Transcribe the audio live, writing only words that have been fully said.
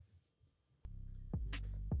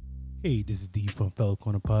Hey, this is D from Fellow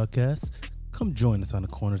Corner Podcast. Come join us on the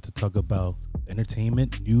corner to talk about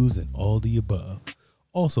entertainment, news, and all the above.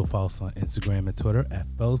 Also follow us on Instagram and Twitter at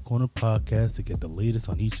Fellow Corner Podcast to get the latest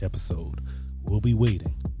on each episode. We'll be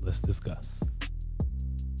waiting. Let's discuss.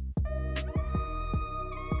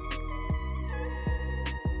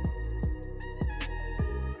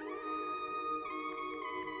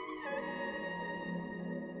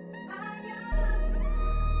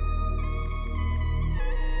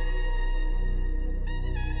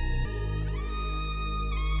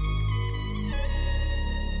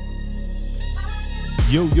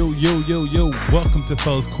 Yo, welcome to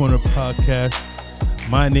Fellas Corner Podcast.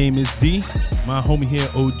 My name is D, my homie here,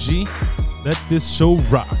 OG. Let this show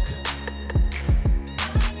rock.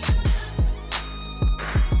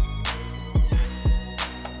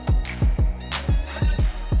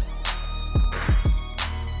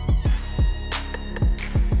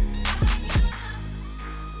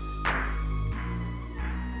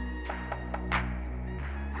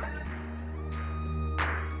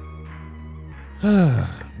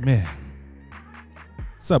 Man.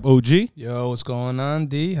 What's up, OG? Yo, what's going on,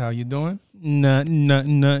 D? How you doing?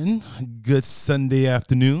 Nothing. Good Sunday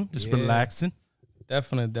afternoon. Just relaxing.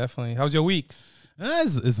 Definitely. How's your week?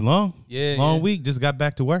 It's long. Long week. Just got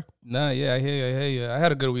back to work. I hear you. I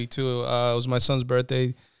had a good week, too. It was my son's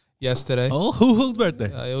birthday yesterday. Oh, whose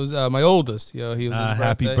birthday? It was my oldest. Yo, he was his birthday.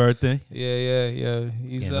 Happy birthday.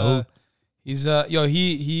 Yeah.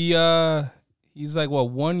 He's like,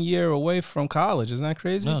 1 year away from college. Isn't that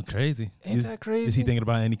crazy? No, crazy. Ain't that crazy? Is he thinking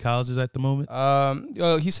about any colleges at the moment?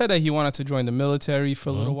 He said that he wanted to join the military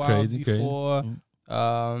for a little while before. Crazy.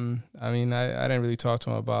 I didn't really talk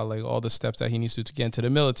to him about like all the steps that he needs to get into the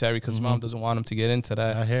military because his mom doesn't want him to get into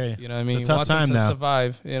that. I hear you. You know what I mean? It's a tough time him to now.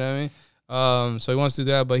 survive. You know what I mean? So he wants to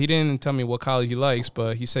do that, but he didn't tell me what college he likes.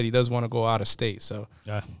 But he said he does want to go out of state. So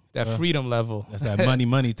that freedom level. That's that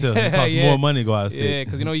money too. It costs more money to go out of state. Yeah,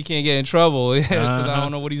 because you can't get in trouble because I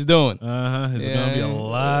don't know what he's doing. It's gonna be a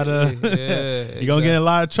lot of. You're gonna get in a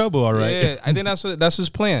lot of trouble. All right. Yeah, I think that's his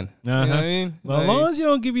plan. You know what I mean? Well, as long as you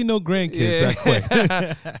don't give you no grandkids that quick.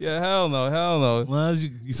 Yeah, hell no. As long as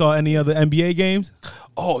you saw any other NBA games.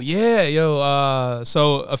 Oh yeah, yo.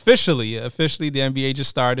 So officially, the NBA just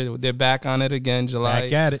started. They're back on it again. July.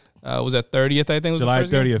 Back at it. Was that 30th? I think was July the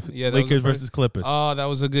first 30th. Game? Yeah, Lakers versus Clippers. Oh, that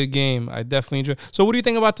was a good game. I definitely enjoyed. So, what do you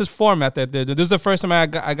think about this format? This is the first time I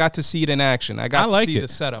got to see it in action. I got to see the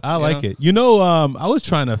setup. I like it. I was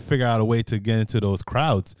trying to figure out a way to get into those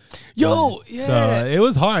crowds. Yeah. So it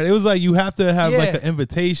was hard. It was like you have to have like an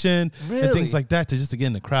invitation and things like that to get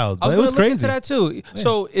in the crowds. But it was crazy. Into that too. Yeah.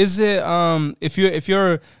 So, is it if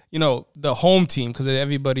you're the home team, because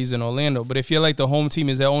everybody's in Orlando, but if you're like the home team,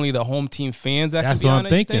 is there only the home team fans that can be on it?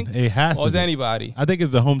 That's what I'm thinking. It has to be. Or is anybody? I think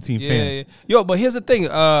it's the home team fans. Yeah. Yo, but here's the thing.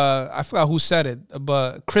 I forgot who said it,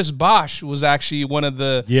 but Chris Bosh was actually one of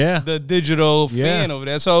the digital fan over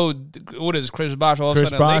there. So what is Chris Bosh all of a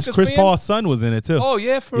sudden? Chris Paul's son was in it too. Oh,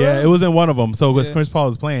 yeah, for real? Yeah, it wasn't one of them. So because Chris Paul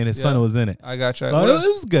was playing, his son was in it. I got you.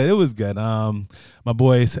 So it was good. My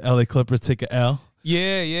boys, LA Clippers, take an L.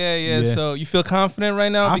 Yeah. So you feel confident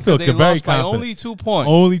right now? I feel very confident. By only 2 points.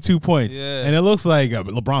 Only 2 points. Yeah. And it looks like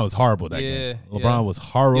LeBron was horrible that game. LeBron was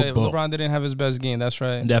horrible. Yeah, LeBron didn't have his best game. That's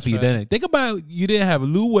right. Definitely didn't. Think about you didn't have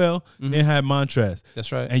Lou Will, didn't have Montrez.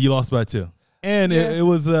 That's right. And you lost by 2. And it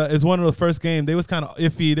was it's one of the first games. They was kind of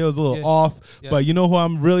iffy. They was a little off. Yeah. But you know who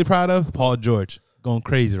I'm really proud of? Paul George. Going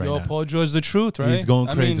crazy right now. Paul George, the truth, right? He's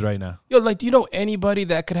going crazy right now. Yo, like, do you know anybody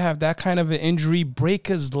that could have that kind of an injury, break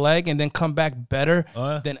his leg, and then come back better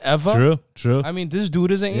than ever? True. I mean, this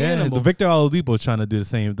dude is an animal. The Victor Oladipo is trying to do the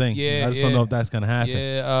same thing. I just don't know if that's going to happen.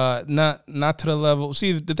 Yeah, not to the level.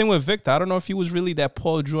 See, the thing with Victor, I don't know if he was really that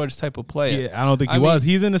Paul George type of player. Yeah, I don't think he was.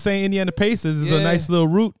 He's in the same Indiana Pacers. It's a nice little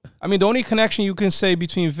route. I mean, the only connection you can say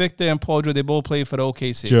between Victor and Paul George, they both played for the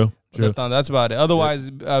OKC. True. That's about it. Otherwise,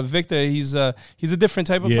 Victor, he's a different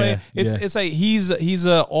type of player. It's like he's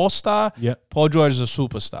a all-star. Yeah. Paul George is a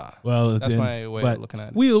superstar. Well, that's my way of looking at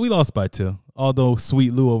it. We lost by 2. Although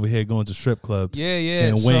Sweet Lou over here going to strip clubs.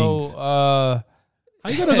 Yeah. So, wings. How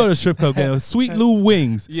you gonna go to a strip club getting Sweet Lou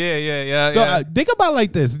wings? Yeah. So think about it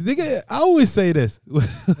like this. I always say this.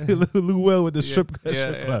 Lou Will with the strip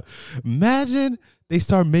club. Imagine they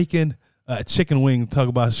start making chicken wing. Talk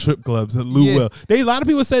about strip clubs and Lou Will. A lot of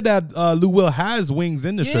people said that Lou Will has wings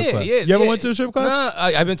in the strip club. You ever went to a strip club? Nah,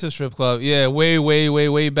 I've been to a strip club. Yeah,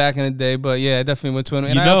 way back in the day. But yeah, I definitely went to one.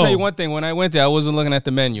 And I'll tell you one thing. When I went there, I wasn't looking at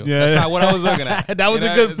the menu. Yeah. That's not what I was looking at. That was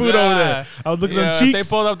a good food over there. I was looking at them cheeks. If they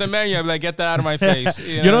pulled up the menu, I'd be like, get that out of my face.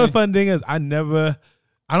 You know the fun thing is, I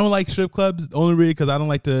I don't like strip clubs. Only really because I don't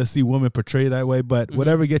like to see women portrayed that way. But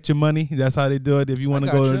whatever gets your money, that's how they do it. If you want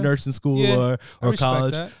to go to nursing school or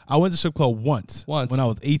college, I went to strip club once when I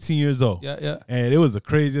was 18 years old. Yeah. And it was the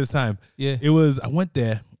craziest time. Yeah. I went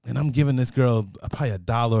there and I'm giving this girl probably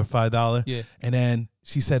 $1 or $5. Yeah. And then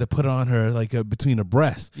she said to put it on her like between her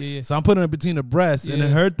breasts. Yeah. So I'm putting it between her breasts, and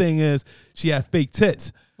then her thing is she had fake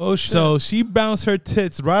tits. Oh shit! So she bounced her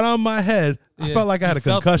tits right on my head. I felt like I had a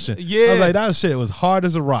concussion. I was like, that shit was hard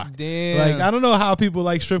as a rock. Damn. Like I don't know how people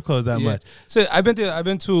like strip clubs that much. So I've been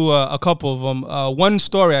to a couple of them. One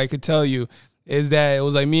story I could tell you is that it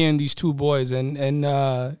was like me and these two boys, and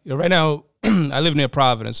right now. I live near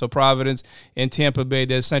Providence. So Providence and Tampa Bay,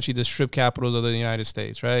 they're essentially the strip capitals of the United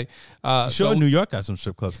States, right? New York got some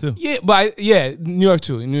strip clubs too. Yeah, but New York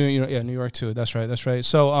too. New York too. That's right.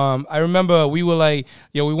 So I remember we were like,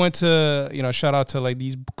 we went to, shout out to like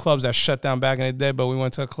these clubs that shut down back in the day, but we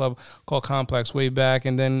went to a club called Complex way back,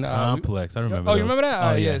 and then Complex. I remember. Oh, you remember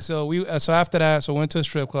that? Yeah. So so after that, went to a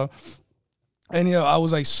strip club. And I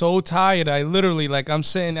was like so tired. I literally I'm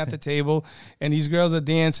sitting at the table, and these girls are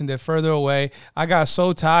dancing. They're further away. I got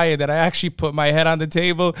so tired that I actually put my head on the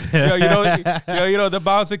table. The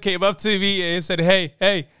bouncer came up to me and said,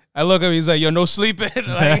 "Hey." I look at him. He's like, "Yo, no sleeping."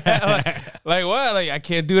 like what? Like I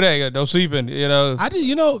can't do that. No sleeping. I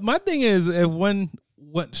did. My thing is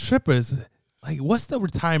what strippers like. What's the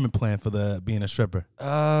retirement plan for being a stripper?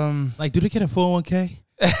 Do they get a 401k?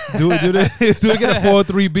 do they get a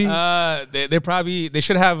 403b? They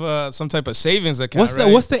should have some type of savings account.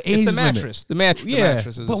 What's the age limit? The mattress. Yeah, the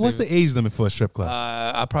mattress is but what's the age limit for a strip club?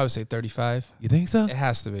 I'll probably say 35. You think so? It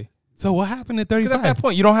has to be. So what happened at 35? Because at that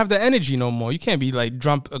point, you don't have the energy no more. You can't be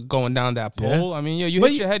going down that pole. Yeah. I mean, you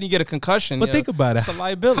hit your head and you get a concussion. But think about it. It's a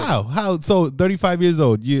liability. How? So 35 years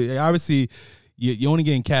old. You obviously. You're only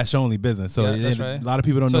getting cash only business, so that's right. a lot of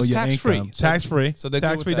people don't know your income. Tax free. So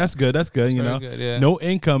tax free. That's good. That's good. Good, yeah. No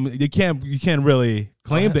income. You can't really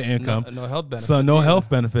claim the income. No health benefits. So no health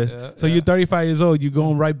benefits. So you're 35 years old. You're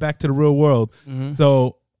going right back to the real world. Mm-hmm.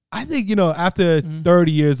 So I think after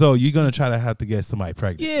 30 years old, you're gonna try to have to get somebody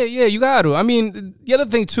pregnant. Yeah, you got to. I mean, the other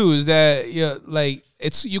thing too is that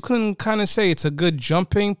you can kind of say it's a good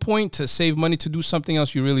jumping point to save money to do something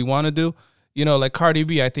else you really want to do. Like Cardi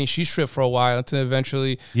B, I think she stripped for a while until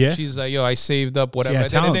eventually she's like, I saved up whatever. She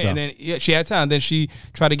had talent, and then she had talent. Then she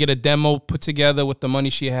tried to get a demo put together with the money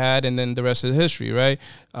she had, and then the rest of the history, right?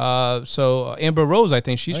 So Amber Rose, I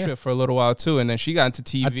think she stripped for a little while too, and then she got into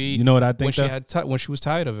TV. You know what I think? When she was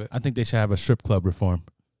tired of it. I think they should have a strip club reform.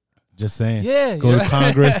 Just saying. Yeah. Go to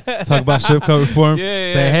Congress, talk about strip club reform.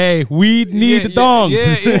 Yeah. Say, hey, we need the thongs.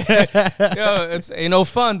 Yeah. Ain't no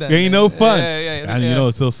fun then. Ain't no fun. Yeah.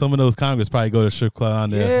 And so some of those Congress probably go to strip club on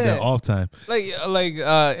their off time.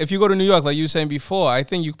 If you go to New York, like you were saying before, I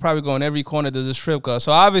think you probably go in every corner there's a strip club.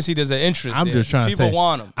 So obviously there's an interest. I'm just trying to say. People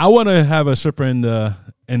want them. I want to have a stripper in the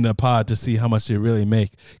pod to see how much they really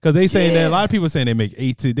make, because they saying that a lot of people saying they make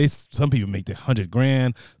 80. Some people make the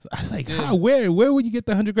 $100,000. So I was like, how? Where would you get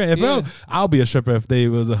the $100,000? I'll be a stripper if they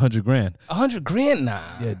was $100,000. $100,000, nah.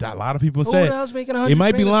 Yeah, a lot of people say. Who else making $100,000? It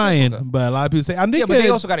might be lying, but a lot of people say. But they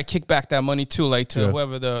also got to kick back that money too, like to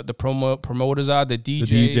whoever the promoters are, the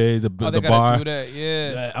DJs, the bar. Do that.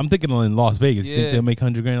 Yeah, I'm thinking in Las Vegas. You think they'll make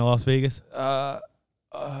 $100,000 in Las Vegas?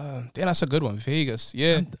 Damn, that's a good one. Vegas,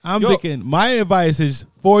 yeah. I'm thinking. My advice is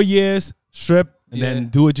 4 years strip, and then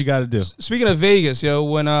do what you got to do. Speaking of Vegas,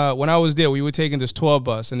 when I was there, we were taking this tour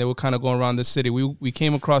bus, and they were kind of going around the city. We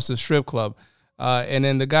came across the strip club, and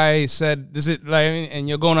then the guy said, "This is and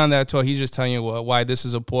you're going on that tour. He's just telling you why this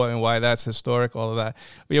is important, why that's historic, all of that."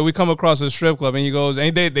 But we come across a strip club, and he goes,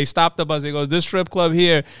 and they stopped the bus. He goes, "This strip club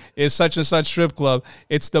here is such and such strip club.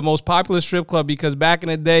 It's the most popular strip club because back in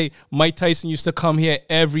the day, Mike Tyson used to come here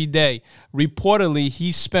every day. Reportedly,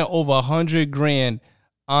 he spent over $100,000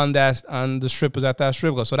 on the strippers at that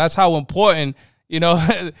strip club. So that's how important."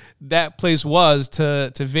 That place was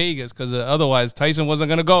to Vegas, because otherwise Tyson wasn't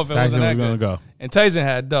going to go if it wasn't that good. Go. And Tyson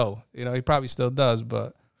had dough. He probably still does,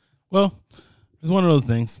 but. Well, it's one of those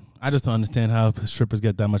things. I just don't understand how strippers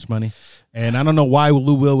get that much money. And I don't know why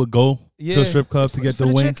Lou Will would go to a strip club to get the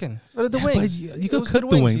wings. Chicken. What are the wings? But you could cook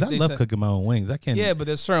the wings. I love cooking my own wings. I can't. Yeah, but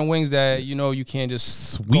there's certain wings that, you can't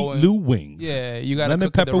just. Sweet Lou wings. Yeah, you got to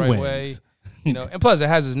cook it the right way. And plus it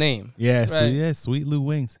has his name. Yeah, right? Sweet Lou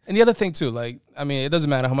Wings. And the other thing too, it doesn't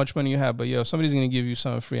matter how much money you have, but if somebody's gonna give you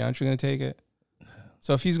something free, aren't you gonna take it?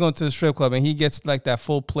 So if he's going to the strip club and he gets that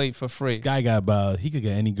full plate for free, this guy he could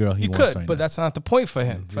get any girl he wants could, right but now. that's not the point for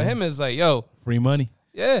him. For him is free money.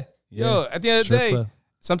 Yeah. At the end of the day,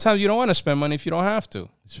 sometimes you don't want to spend money if you don't have to.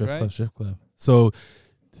 Strip club. So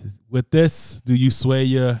with this, do you sway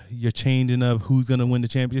your changing of who's gonna win the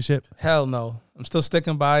championship? Hell no. I'm still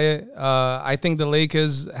sticking by it. I think the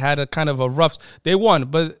Lakers had a kind of a rough. They won,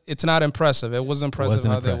 but it's not impressive. It wasn't impressive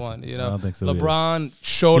how they won. You know, I don't think so LeBron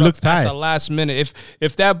showed up at the last minute.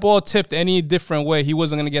 If that ball tipped any different way, he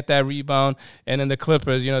wasn't going to get that rebound. And then the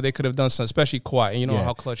Clippers, you know, they could have done something, especially Kawhi. And you know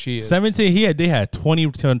how clutch he is. 17. They had 20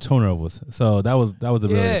 turnovers, so that was a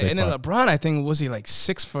really big and then part. LeBron, I think, was he like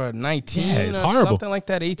 6 for 19? Yeah, it's or horrible. Something like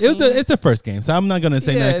that. 18. It's the first game, so I'm not gonna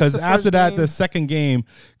say that because after that, game. the second game,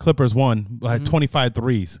 Clippers won by 25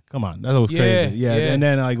 threes. Come on, that was crazy. Yeah, and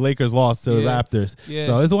then like Lakers lost to the Raptors. Yeah.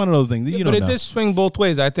 So it's one of those things. But it did swing both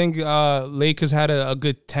ways. I think Lakers had a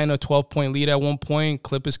good 10 or 12 point lead at one point.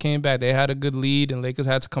 Clippers came back. They had a good lead, and Lakers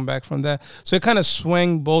had to come back from that. So it kind of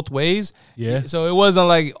swung both ways. Yeah. So it wasn't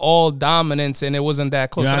like all dominance, and it wasn't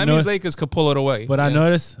that close. So that means Lakers could pull it away. But I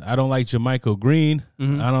noticed I don't like Jermichael Green.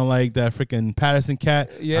 I don't like that freaking Patterson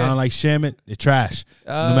cat. I don't like Shamet. They're trash.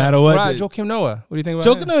 No matter what. Joakim Noah. What do you think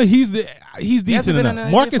about him? Joakim Noah, he's decent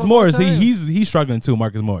enough. Marcus Morris, he's struggling too.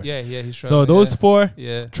 Marcus Morris. Yeah, he's struggling. So those four,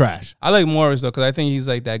 trash. I like Morris though because I think he's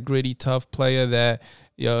like that gritty, tough player that.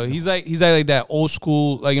 He's like that old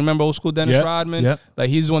school, like you remember old school Dennis Rodman? Yep. Like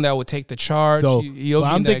he's the one that would take the charge. So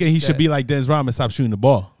I'm thinking he should be like Dennis Rodman, stop shooting the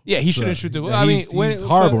ball. Yeah, he shouldn't shoot the ball. I mean, he's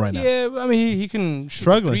horrible right now. Yeah, I mean he can shoot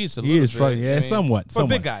struggling. Threes a he is struggling. bit. Yeah, somewhat. For a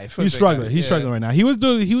big guy. He's struggling. He's struggling right now. He was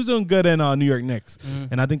doing good in New York Knicks,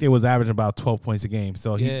 and I think they was averaging about 12 points a game.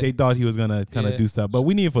 So they thought he was gonna kind of do stuff, but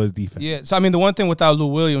we need it for his defense. Yeah. So I mean, the one thing without Lou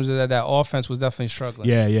Williams is that offense was definitely struggling.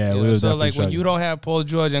 Yeah. So like when you don't have Paul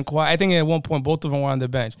George and Kawhi, I think at one point both of them were on the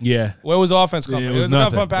bench. Yeah. Where was offense coming? It was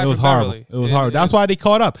nothing. It was horrible. Beverly. It was horrible. That's why they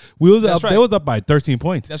caught up. They was up by 13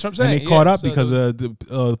 points. That's what I'm saying. And they caught up because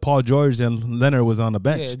Paul George and Leonard was on the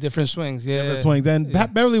bench. Yeah, different swings. Yeah, different swings. And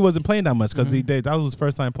Pat Beverly wasn't playing that much because that was his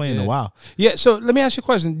first time playing in a while. Yeah. So let me ask you a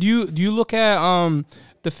question. Do you look at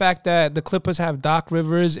the fact that the Clippers have Doc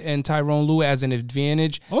Rivers and Tyronn Lue as an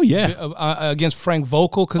advantage? Oh yeah, against Frank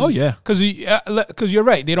Vogel. Because you're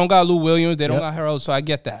right. They don't got Lou Williams. They don't got Harold. So I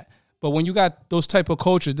get that. But when you got those type of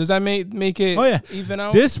coaches, does that make it even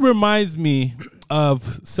out? This reminds me of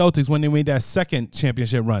Celtics when they made that second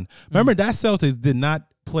championship run. Remember that Celtics did not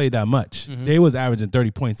play that much. They was averaging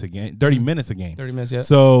 30 points a game, 30 minutes a game. 30 minutes, yeah.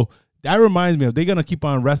 So that reminds me of they're gonna keep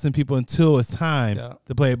on resting people until it's time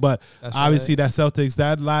to play. But obviously that Celtics,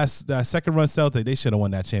 that second run Celtics, they should have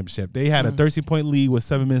won that championship. They had a 13-point lead with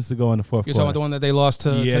 7 minutes to go in the fourth quarter. You're talking about the one that they lost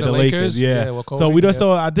to the Lakers. Yeah. So we just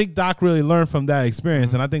saw. I think Doc really learned from that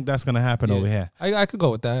experience, and I think that's gonna happen over here. I could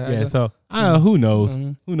go with that. Yeah. So I don't know. Who knows?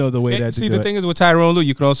 Who knows the way that? See, the thing is with Tyronn Lue,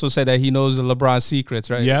 you can also say that he knows the LeBron secrets,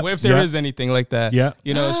 right? Yeah. If there is anything like that. Yeah.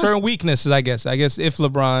 You know, certain weaknesses. I guess if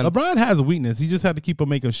LeBron has a weakness, he just had to keep on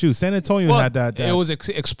making shoot. San Antonio had that. It was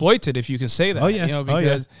exploited, if you can say that. Oh yeah. You know,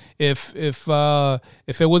 because if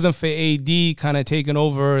it wasn't for AD kind of taking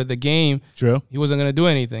over the game, true, he wasn't going to do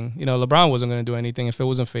anything. You know, LeBron wasn't going to do anything if it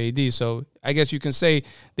wasn't for AD. So I guess you can say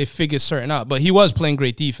they figured certain out. But he was playing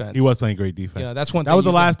great defense. He was playing great defense. You know, that's one. That was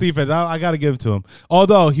the last defense. I got to give it to him.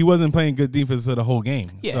 Although he wasn't playing good defense for the whole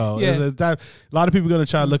game. Yeah. So a lot of people are going to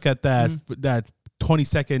try to look at that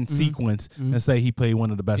 20-second sequence and say he played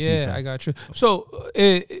one of the best defense. Yeah, I got you. So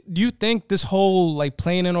do you think this whole like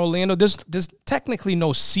playing in Orlando, there's technically no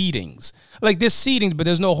seedings. Like there's seedings, but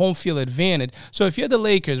there's no home field advantage. So if you're the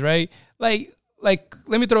Lakers, right, like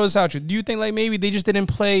let me throw this out to you. Do you think like maybe they just didn't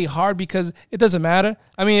play hard because it doesn't matter?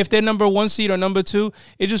 I mean, if they're number 1 seed or number 2,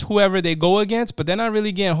 it's just whoever they go against, but they're not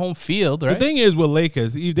really getting home field, right? The thing is with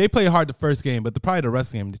Lakers, they play hard the first game, but probably the rest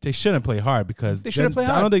of the game, they shouldn't play hard because they shouldn't play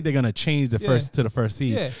hard. I don't think they're going to change the first to the first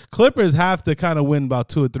seed. Yeah. Clippers have to kind of win about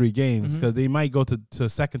 2 or 3 games because they might go to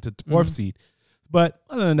second to 4th seed. But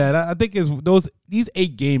other than that, I think these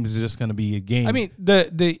 8 games is just going to be a game. I mean,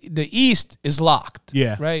 the East is locked.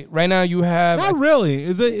 Yeah. Right now you have not really.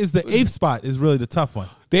 Is the 8th spot is really the tough one.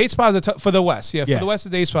 The 8th spot is for the West. Yeah, for the West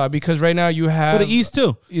is the 8th spot because right now you have for the East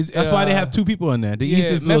too. That's why they have 2 people in there. The East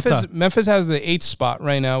is Memphis. a little tough. Memphis has the 8th spot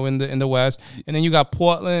right now in the West, and then you got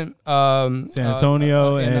Portland, San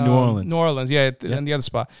Antonio, and New Orleans. New Orleans, and the other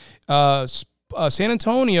spot. San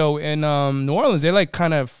Antonio and New Orleans, they're like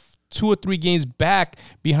kind of 2 or 3 games back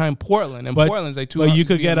behind Portland, and Portland's like 2. But you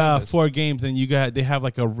could get 4 games, and they have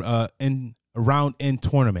like a round in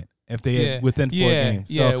tournament if they within 4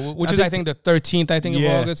 games. So which I think the 13th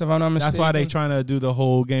of August, if I'm not mistaken. That's why they're trying to do the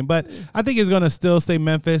whole game. But I think it's gonna still stay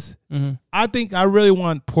Memphis. I think I really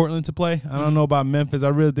want Portland to play. I don't know about Memphis. I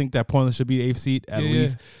really think that Portland should be the 8th seed at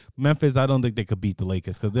least. Memphis, I don't think they could beat the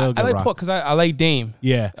Lakers because they'll get I like rocked. Paul because I like Dame.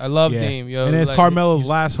 Yeah, I love Dame. Yo, and it's like, Carmelo's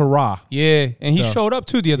last hurrah. Yeah, and he showed up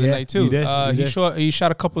too the other night too. He did. He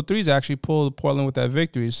shot a couple of threes. Actually pulled Portland with that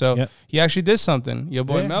victory. So he actually did something. Your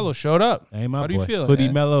boy Melo showed up. Hey, my How do boy. you feel? Hoodie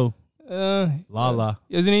Melo. Lala.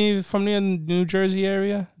 Isn't he from the New Jersey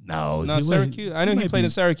area? No, not Syracuse. I know he played in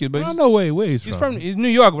Syracuse, but I don't know where he's from. He's New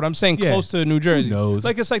York, but I'm saying close to New Jersey. Who knows?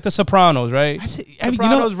 Like it's like the Sopranos, right?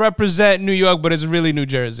 Sopranos represent New York, but it's really New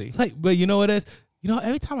Jersey. But you know what it is?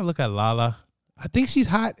 Every time I look at Lala, I think she's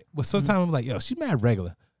hot, but sometimes I'm like, yo, she's mad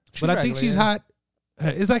regular. I think she's hot.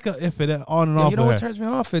 It's like if it on and off. You know what turns me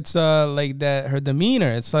off? It's like that her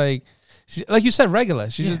demeanor. It's like you said, regular.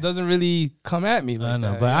 She just doesn't really come at me. Like I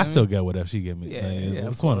know, but I still get whatever she give me.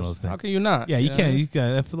 It's one of those things. How can you not? Yeah, you can't. You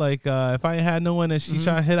can. I feel like if I ain't had no one and she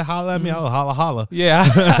trying to hit a holler at me, I'll holla. Yeah,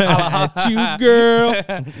 holla at you, girl.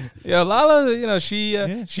 Yeah, Lala. She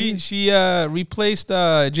replaced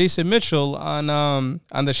Jason Mitchell on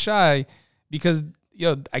the Shy because.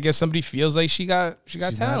 I guess somebody feels like she's talent.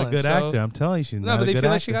 She's not a good actor. I'm telling you, she's not a good actor. But they feel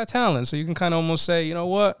like she got talent, so you can kind of almost say, you know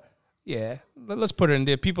what? Yeah, let's put her in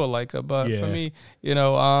there. People like her, but for me,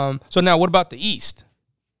 So now, what about the East?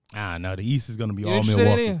 No, the East is going to be all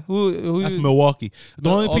Milwaukee. Who That's Milwaukee. The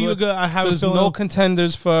only people good I have. There's no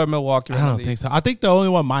contenders for Milwaukee. I don't think so. I think the only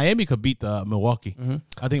one Miami could beat the Milwaukee. Mm-hmm.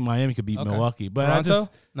 I think Miami could beat Milwaukee, but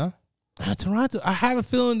Toronto? Toronto. I have a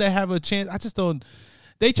feeling they have a chance. I just don't.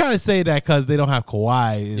 They try to say that because they don't have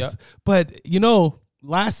Kawhi. But,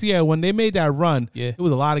 last year when they made that run, it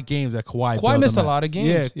was a lot of games that Kawhi missed a lot of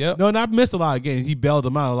games. Yeah. No, not missed a lot of games. He bailed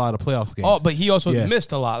them out a lot of playoffs games. Oh, but he also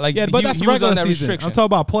missed a lot. But that's regular season. I'm talking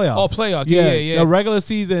about playoffs. Oh, playoffs. Yeah. The regular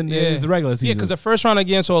season is regular season. Yeah, because the first round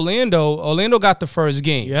against Orlando got the first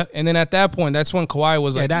game. Yeah. And then at that point, that's when Kawhi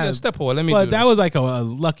was like, step away, let me do this. But that was like a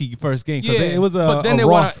lucky first game because it was but then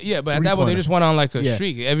but at that point, they just went on like a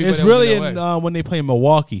streak. Everybody it's really when they play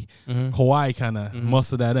Milwaukee, Kawhi kind of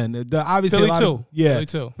mustered that in. Obviously, Philly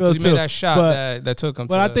too. Philly too. That shot that took him.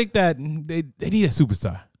 But I think that they need a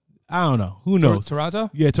superstar. I don't know. Who knows? Toronto?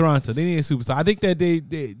 Yeah, Toronto. They need a superstar. I think that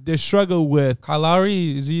they struggle with Kyle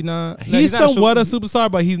Lowry. Is he not? He's somewhat a superstar,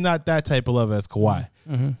 but he's not that type of level as Kawhi.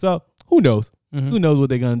 Mm-hmm. So who knows? Mm-hmm. Who knows what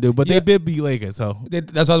they're gonna do? But they did beat Lakers. So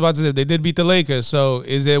that's what I was about to say. They did beat the Lakers. So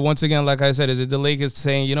is it once again, like I said, is it the Lakers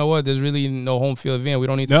saying, you know what? There's really no home field advantage. We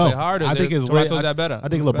don't need to play hard. I think Toronto's that better. I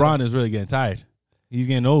think LeBron is really getting tired. He's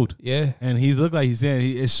getting old. Yeah. And he's looked like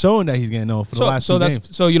it's showing that he's getting old for the last two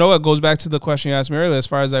games. So, you know what? Goes back to the question you asked me earlier as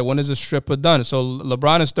far as like when is the stripper done? So,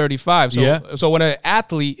 LeBron is 35. So when an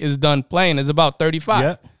athlete is done playing, it's about 35.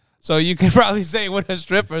 Yeah. So, you can probably say when a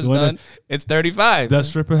stripper's done, it's 35. Does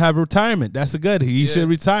stripper have retirement? That's a good. He should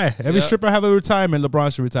retire. Every stripper have a retirement.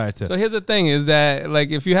 LeBron should retire too. So, here's the thing is that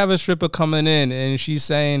like if you have a stripper coming in and she's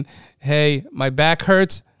saying, hey, my back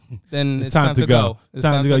hurts, then it's time to go. It's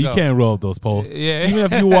time to go. You can't roll those poles. Yeah. Even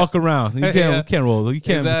if you walk around, you can't roll. You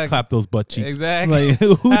can't clap those butt cheeks. Exactly. Like,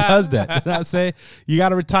 who does that? You know what I'm saying? You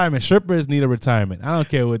got a retirement. Strippers need a retirement. I don't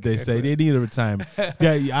care what they say. They need a retirement.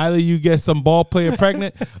 Either you get some ball player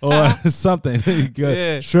pregnant or something.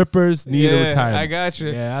 Strippers need a retirement. I got you.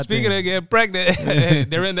 Yeah, Speaking of getting pregnant,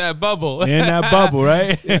 they're in that bubble. In that bubble,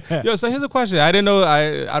 right? Yo, so here's a question. I didn't know.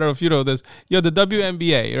 I don't know if you know this. Yo, the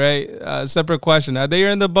WNBA, right? Separate question. Are they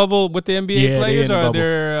in the bubble with the NBA players, or are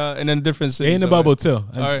they in a different city? They in the bubble too.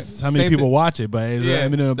 How many people watch it? But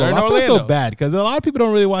in the bubble. I feel so bad because a lot of people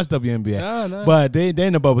don't really watch WNBA. No. But they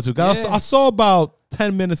in the bubble too. I saw about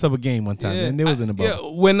 10 minutes of a game one time, and it was in the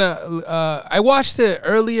bubble. Yeah, when I watched it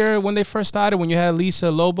earlier when they first started, when you had Lisa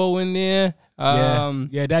Lobo in there.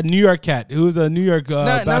 That New York cat who was a New York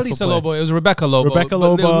not Lisa Lobo, it was Rebecca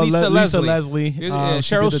Lobo. Lisa Leslie.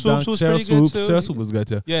 Cheryl Swoops was pretty good too. Cheryl Swoops was good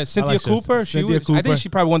too. Yeah, Cynthia Cooper. I think she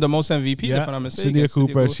probably won the most MVP if I'm not mistaken. Cynthia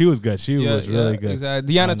Cooper, she was good. She was really good.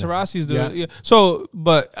 Exactly. Deanna Taurasi's So,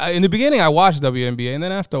 but in the beginning I watched WNBA, and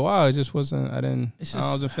then after a while it just wasn't. I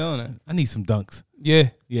wasn't feeling it. I need some dunks. Yeah.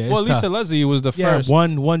 Well, Lisa Leslie was the first.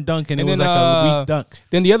 One dunk, and it was like a weak dunk.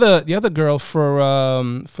 Then the other girl for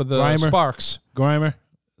the Grimer. Sparks. Grimer.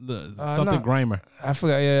 Grimer. I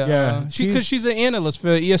forgot. Yeah. She's an analyst for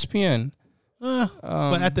ESPN.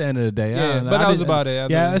 But at the end of the day, but that was about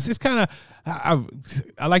it. It's kind of.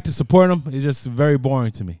 I like to support them. It's just very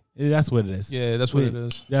boring to me. That's what it is. Yeah, that's what it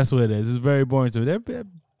is. That's what it is. It's very boring to me. They're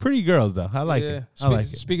pretty girls though. I like it. I like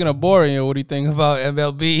it. Speaking of boring, what do you think about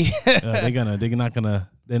MLB?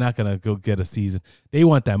 They're not gonna go get a season. They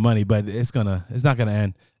want that money, but it's not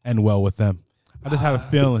gonna end well with them. I just have a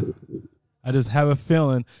feeling.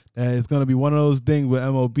 That it's gonna be one of those things with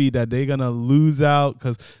MLB that they're gonna lose out.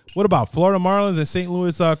 Because what about Florida Marlins and St.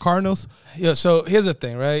 Louis Cardinals? Yeah. So here's the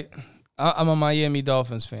thing, right? I'm a Miami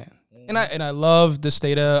Dolphins fan. And I love the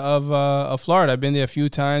state of Florida. I've been there a few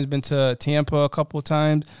times, been to Tampa a couple of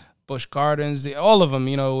times, Busch Gardens, all of them,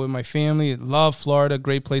 with my family. Love Florida,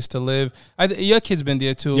 great place to live. Your kid's been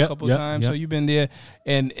there too a couple of times, so you've been there.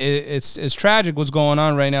 And it's tragic what's going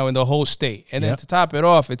on right now in the whole state. And then to top it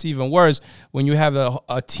off, it's even worse when you have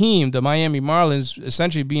a team, the Miami Marlins,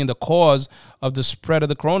 essentially being the cause of the spread of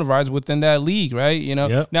the coronavirus within that league, right?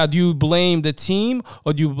 Now, do you blame the team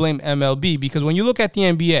or do you blame MLB? Because when you look at the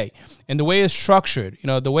NBA and the way it's structured,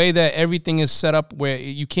 the way that everything is set up where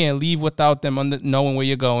you can't leave without them knowing where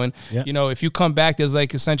you're going. If you come back, there's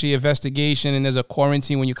like essentially investigation and there's a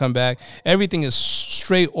quarantine when you come back. Everything is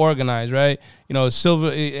straight organized, right?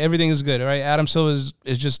 Silver, everything is good, right? Adam Silver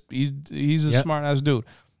is just, he's a smart ass dude.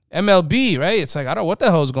 MLB, right? It's like, I don't know what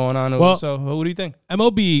the hell's going on. Well, so what do you think?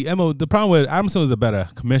 The problem with Adam Silver is a better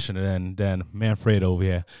commissioner than Manfred over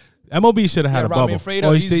here. MLB should have had a bubble.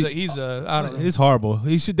 Manfredo, I don't know. It's horrible.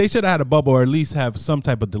 They should have had a bubble or at least have some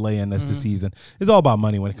type of delay in this season. It's all about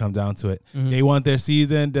money when it comes down to it. They want their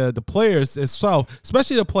season. The players itself,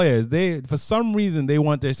 especially the players, for some reason they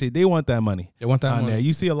want their season. They want that money. They want that money. There.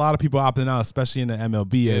 You see a lot of people opting out, especially in the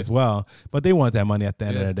MLB as well. But they want that money at the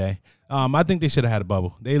end of the day. I think they should have had a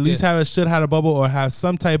bubble. They at least should have had a bubble or have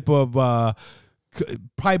some type of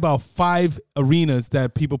probably about 5 arenas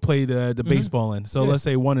that people play the baseball in. So let's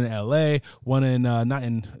say one in LA, one in not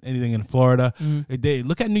in anything in Florida. They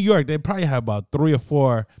look at New York. They probably have about 3 or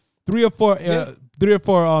 4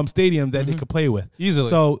 stadiums that they could play with easily.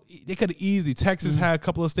 So they could easily. Texas had a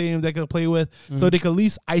couple of stadiums they could play with, so they could at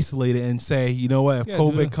least isolate it and say, you know what, if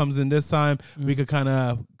COVID comes in this time, we could kind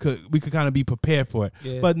of be prepared for it.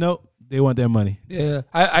 But no, they want their money.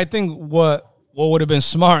 I think what would have been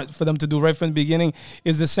smart for them to do right from the beginning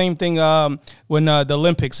is the same thing when the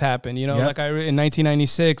Olympics happened. In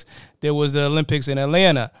 1996, there was the Olympics in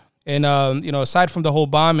Atlanta. And, aside from the whole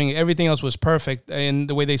bombing, everything else was perfect in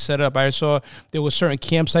the way they set it up. I saw there were certain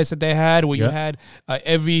campsites that they had where you had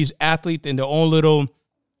every athlete in their own little,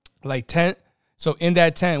 tent. So in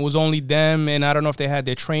that tent was only them, and I don't know if they had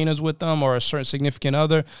their trainers with them or a certain significant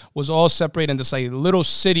other, was all separated in this little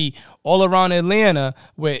city all around Atlanta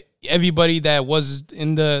where everybody that was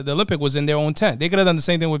in the Olympic was in their own tent. They could have done the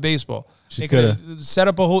same thing with baseball. They could have set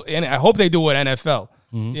up a whole, and I hope they do it with NFL.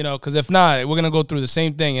 Because if not, we're going to go through the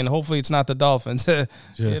same thing, and hopefully it's not the Dolphins. You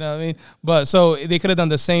know what I mean? But so they could have done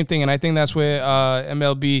the same thing, and I think that's where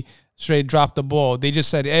MLB straight dropped the ball. They just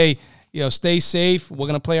said, hey, stay safe. We're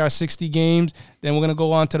going to play our 60 games. Then we're going to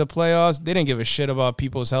go on to the playoffs. They didn't give a shit about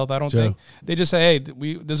people's health, I don't think. They just say, hey,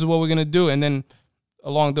 this is what we're going to do. And then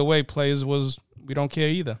along the way, players we don't care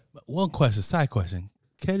either. Side question.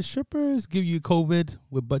 Can strippers give you COVID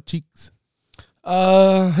with butt cheeks?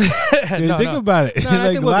 No, think about it. No,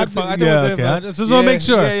 I think we'll be fine. I just want to make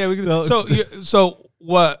sure. Yeah. So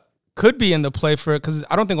what could be in the play for it? Because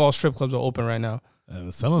I don't think all strip clubs are open right now.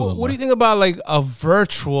 Some of them. What do you think about a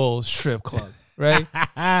virtual strip club? Right?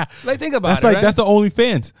 Think about it. That's the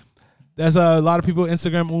OnlyFans. That's a lot of people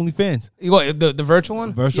Instagram OnlyFans. What, the virtual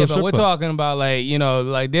one? Virtual but we're talking about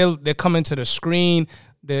they're coming to the screen.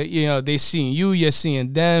 They seeing you, you're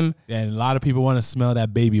seeing them. And a lot of people want to smell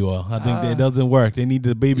that baby oil. I think that doesn't work. They need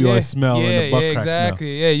the baby oil smell and the butt crack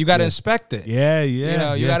exactly. smell. You got to inspect it.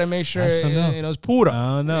 You got to make sure it's pulled up.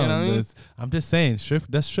 I don't know. You know what I mean? I'm just saying, strip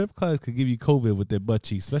clubs could give you COVID with their butt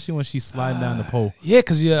cheeks, especially when she's sliding down the pole. Yeah,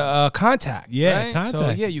 because you're contact. Yeah, right?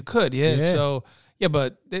 contact. So you could. Yeah. So. Yeah,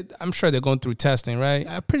 but I'm sure they're going through testing, right?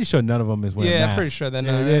 I'm pretty sure none of them is wearing masks. I'm pretty sure they're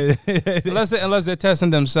not. Unless they're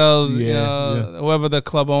testing themselves, whoever the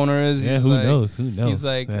club owner is. Yeah, who knows? He's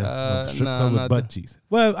like, with butt cheeks.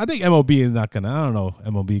 Well, I think MLB is not going to. I don't know if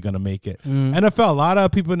MLB is going to make it. NFL, a lot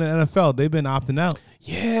of people in the NFL, they've been opting out.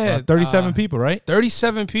 Yeah. 37 people, right?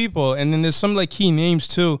 37 people. And then there's some key names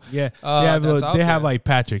too. Yeah. They have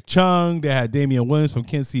Patrick Chung. They had Damian Williams from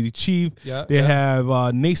Kansas City Chief. They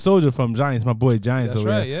have Nate Soldier from Giants, my boy Giants. That's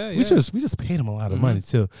right. Yeah. We just paid him a lot of money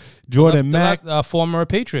too. Jordan Mack. Former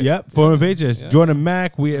Patriot. Yep, former Patriots. Yeah. Jordan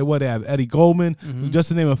Mack. They have Eddie Goldman. Just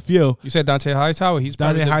to name a few. You said Dante Hightower. He's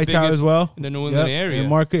Dante Hightower as well. In the New England area. And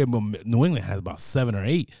market, New England has about 7 or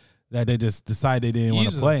 8. That they just decided they didn't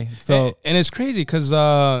want to play. So and it's crazy because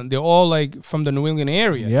they're all from the New England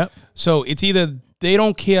area. Yep. So it's either they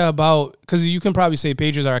don't care about, because you can probably say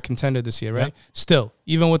Patriots are a contender this year, right? Yep. Still,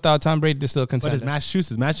 even without Tom Brady, they're still a contender. But it's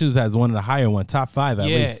Massachusetts. Massachusetts has one of the higher one, top 5 at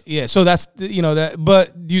least. Yeah. So that's that.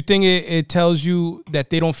 But do you think it tells you that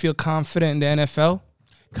they don't feel confident in the NFL?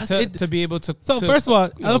 To be able to. So first of all,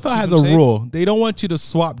 NFL has a rule. They don't want you to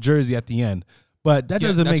swap jersey at the end. But that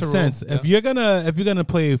doesn't make sense. Yeah. If you're gonna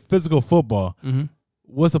play physical football,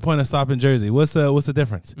 what's the point of swapping jersey? What's the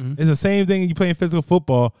difference? It's the same thing you playing physical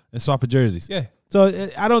football and swapping jerseys. Yeah. So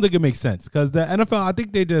I don't think it makes sense because the NFL, I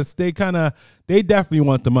think they definitely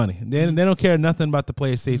want the money. They don't care nothing about the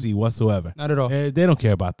player safety whatsoever. Not at all. They don't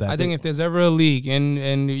care about that. I think if there's ever a league,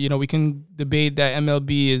 and we can debate that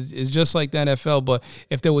MLB is just like the NFL, but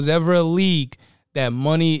if there was ever a league that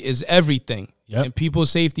money is everything, and people's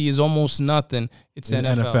safety is almost nothing, it's the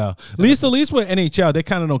NFL. At least with NHL, they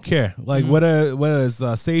kind of don't care. Like whether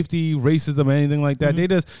it's safety, racism, or anything like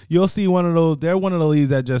that, you'll see one of those. They're one of the leagues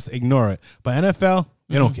that just ignore it. But NFL,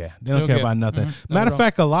 they don't care. They don't care about nothing. Matter of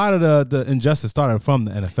fact, a lot of the injustice started from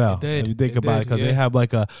the NFL. If you think about it, because they have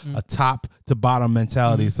like a top to bottom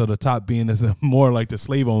mentality. So the top being is more like the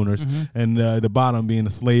slave owners, and the bottom being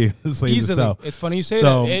the slave itself. It's funny you say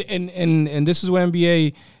that, and this is where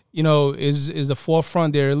NBA, is the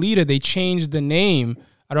forefront. Their leader, they changed the name.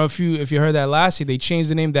 I don't know if you heard that last year. They changed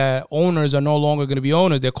the name that owners are no longer going to be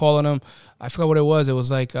owners. They're calling them, I forgot what it was. It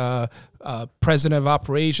was like president of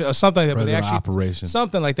operation or something like that. President of operations.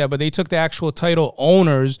 Something like that. But they took the actual title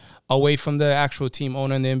owners away from the actual team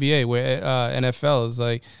owner in the NBA, where NFL is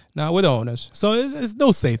like, nah, we're the owners. So it's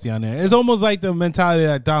no safety on there. It's almost like the mentality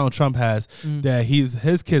that Donald Trump has, that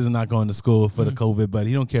his kids are not going to school for the COVID, but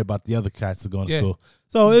he don't care about the other cats that are going to school.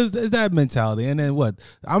 So it's that mentality. And then what?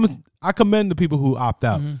 I commend the people who opt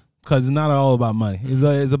out because it's not all about money.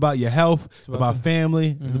 It's about your health, it's about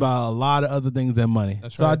family, it's about a lot of other things than money.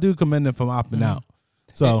 That's so right. I do commend them from opting out.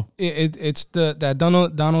 So it's that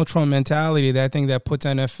Donald Trump mentality that I think that puts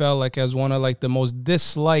NFL like as one of like the most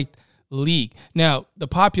disliked league. Now the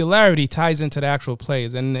popularity ties into the actual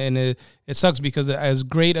players, and it sucks because as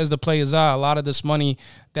great as the players are, a lot of this money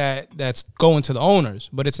that's going to the owners,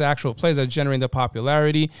 but it's the actual players that's generating the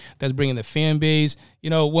popularity, that's bringing the fan base.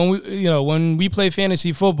 When we play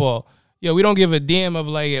fantasy football, we don't give a damn of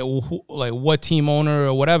like what team owner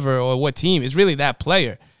or whatever or what team. It's really that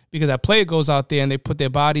player. Because that player goes out there and they put their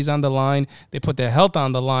bodies on the line, they put their health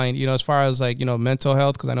on the line, as far as like, mental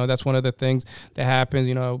health, because I know that's one of the things that happens.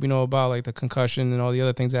 We know about like the concussion and all the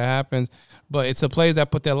other things that happens. But it's the players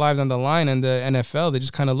that put their lives on the line, and the NFL, they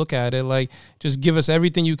just kind of look at it like, just give us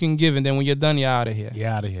everything you can give, and then when you're done, you're out of here. You're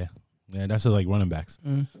out of here. Yeah, that's just like running backs.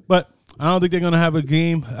 But I don't think they're going to have a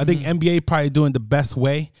game. I think NBA probably doing the best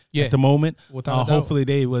way at the moment. Hopefully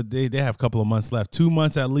they have a couple of months left, 2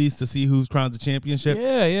 months at least, to see who's crowns the championship.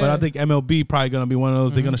 Yeah. But I think MLB probably going to be one of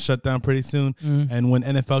those. They're going to shut down pretty soon. And when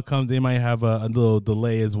NFL comes, they might have a little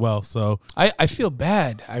delay as well. So I feel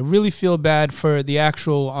bad. I really feel bad for the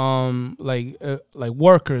actual like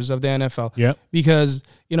workers of the NFL. Yeah. Because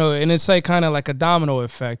and it's like kind of like a domino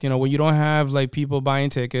effect. When you don't have like people buying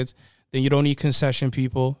tickets, then you don't need concession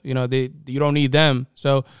people. You don't need them.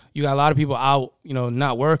 So you got a lot of people out,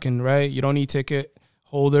 not working, right? You don't need ticket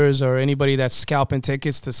holders or anybody that's scalping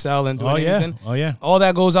tickets to sell and do anything. Oh, yeah. All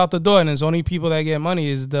that goes out the door, and it's only people that get money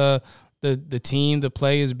is the team, the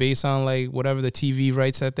play is based on like whatever the TV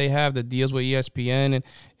rights that they have, the deals with ESPN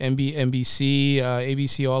and NBC,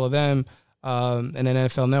 ABC, all of them, and then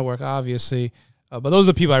NFL Network, obviously. But those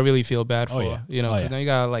are the people I really feel bad for. Now you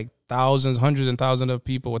got like thousands, hundreds and thousands of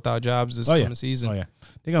people without jobs this coming season. Oh yeah,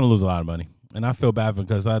 they're gonna lose a lot of money, and I feel bad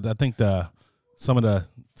because I think some of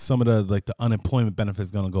the like the unemployment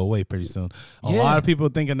benefits gonna go away pretty soon. A lot of people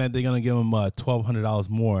thinking that they're gonna give them $1,200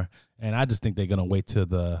 more, and I just think they're gonna wait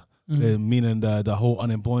till meaning the whole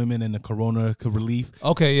unemployment and the corona relief.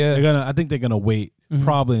 Okay, yeah. I think they're gonna wait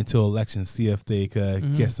probably until election, see if they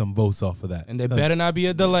could get some votes off of that. And there better not be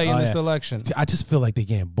a delay in this election. I just feel like they're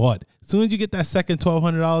getting bought. As soon as you get that second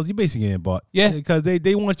 $1,200, you're basically getting bought. Yeah, because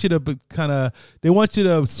they want you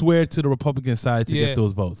to swear to the Republican side to get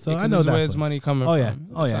those votes. So I know that's where his money coming from.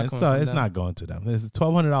 It's not going to them. It's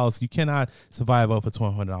 $1,200. You cannot survive off of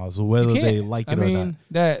 $1,200, whether they like it or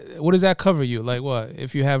not. What does that cover you? Like what?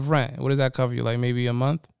 If you have rent, what does that cover you? Like maybe a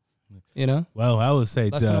month? Well, I would say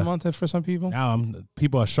less than a month for some people. Now,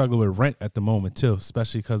 people are struggling with rent at the moment too,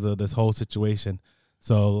 especially because of this whole situation.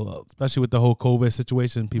 So, especially with the whole COVID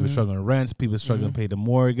situation, people struggling with rents, people struggling to pay the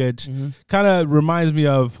mortgage. Kind of reminds me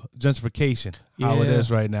of gentrification, how it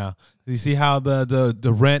is right now. You see how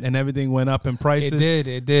the rent and everything went up in prices?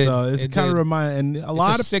 It did. So it's kind of remind, and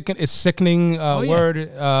it's sickening word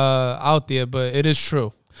out there, but it is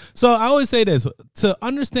true. So I always say this: to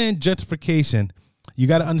understand gentrification, you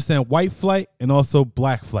got to understand white flight and also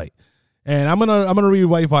black flight. And I'm gonna read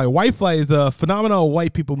white flight. White flight is a phenomenon of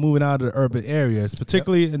white people moving out of the urban areas,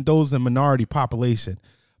 particularly in those in minority population.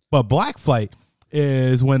 But black flight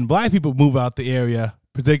is when black people move out the area,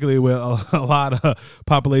 particularly with a lot of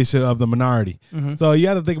population of the minority. So you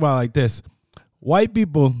got to think about it like this: white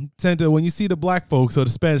people tend to, when you see the black folks or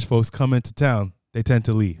the Spanish folks come into town, they tend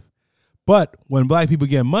to leave. But when black people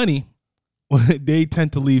get money, they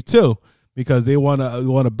tend to leave too because they want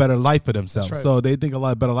a better life for themselves. Right. So they think a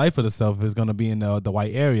lot better life for themselves is going to be in the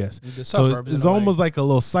white areas. So it's almost like a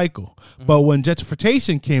little cycle. Mm-hmm. But when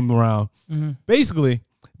gentrification came around, basically,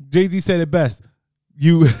 Jay-Z said it best.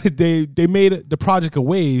 They made the project a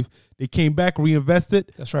wave. They came back,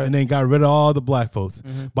 reinvested, that's right, and then got rid of all the black folks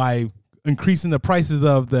by increasing the prices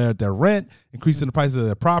of their rent, increasing the prices of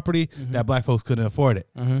their property, that black folks couldn't afford it.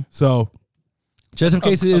 So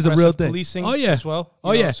gentrification is a real thing. Policing as well.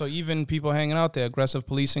 You know, so even people hanging out there, aggressive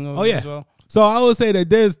policing as well. So I would say that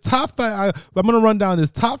there's top 5. I'm going to run down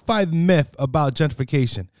this top 5 myth about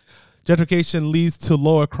gentrification. Gentrification leads to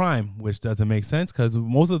lower crime, which doesn't make sense because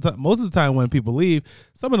most of the time when people leave,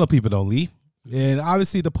 some of the people don't leave. And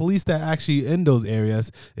obviously the police that actually in those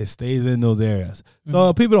areas, it stays in those areas.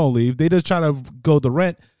 So people don't leave. They just try to go the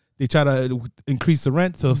rent. They try to increase the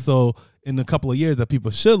rent. So in a couple of years that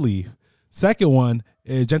people should leave. Second one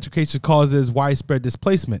is gentrification causes widespread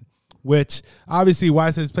displacement, which obviously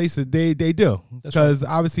widespread displacement, they do. Because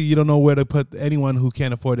obviously you don't know where to put anyone who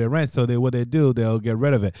can't afford their rent. So what they do, they'll get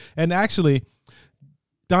rid of it. And actually,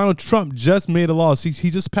 Donald Trump just made a law. He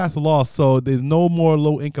just passed a law, so there's no more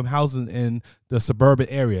low-income housing in the suburban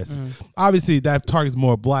areas. Obviously, that targets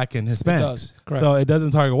more black and Hispanics. So it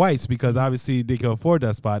doesn't target whites because obviously they can afford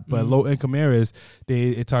that spot. But low-income areas,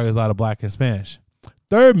 it targets a lot of black and Spanish.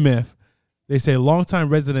 Third myth, they say longtime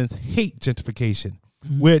residents hate gentrification,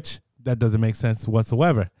 which that doesn't make sense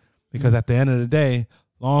whatsoever because at the end of the day,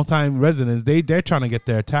 longtime residents, they're trying to get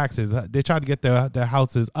their taxes. They're trying to get their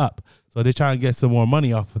houses up. So they're trying to get some more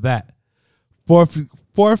money off of that.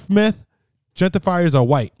 Fourth myth, gentrifiers are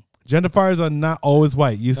white. Gentrifiers are not always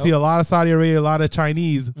white. You see a lot of Saudi Arabia, a lot of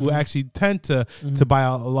Chinese who actually tend to buy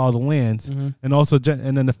out a lot of the lands. And also,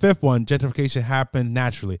 and then the fifth one, gentrification happens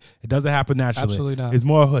naturally. It doesn't happen naturally. Absolutely not. It's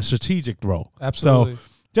more of a strategic role. Absolutely. So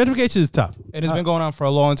gentrification is tough. It has been going on for a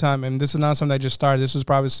long time, and this is not something that just started. This is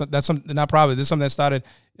probably this is something that started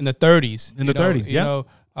in the 30s. In the 30s, you know,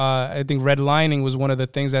 I think redlining was one of the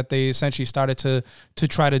things that they essentially started to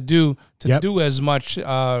try to do do as much,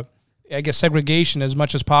 I guess, segregation as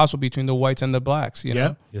much as possible between the whites and the blacks. You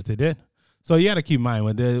know, yes, they did. So you got to keep in mind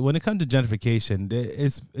when it comes to gentrification,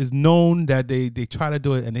 it's known that they try to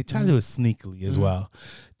do it and they try to do it sneakily as well.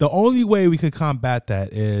 The only way we could combat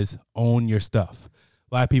that is own your stuff.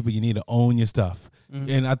 A lot of people, you need to own your stuff.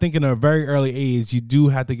 And I think in a very early age, you do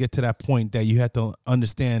have to get to that point that you have to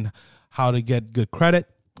understand how to get good credit,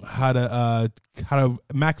 how to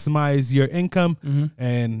maximize your income,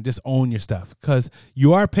 and just own your stuff. Because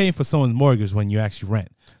you are paying for someone's mortgage when you actually rent.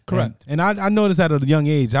 Correct. And I noticed at a young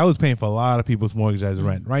age, I was paying for a lot of people's mortgage as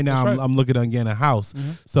rent. Right now, I'm looking at getting a house.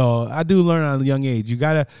 So I do learn at a young age. You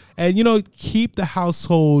got to, and keep the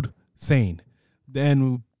household sane.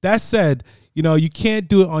 And that said, you can't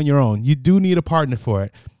do it on your own. You do need a partner for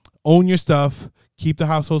it. Own your stuff, keep the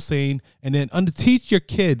household sane, and then teach your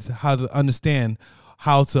kids how to understand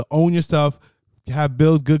how to own your stuff,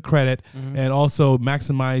 build good credit, and also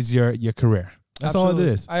maximize your career. That's Absolutely.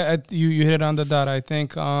 all it is. You hit it on the dot. I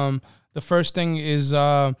think the first thing is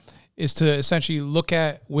to essentially look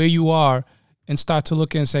at where you are and start to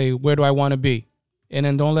look and say, where do I want to be? And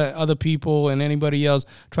then don't let other people and anybody else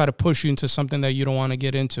try to push you into something that you don't want to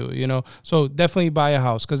get into, So definitely buy a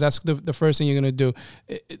house because that's the first thing you're going to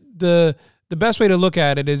do. The best way to look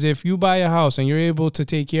at it is if you buy a house and you're able to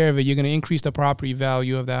take care of it, you're going to increase the property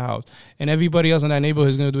value of that house. And everybody else in that neighborhood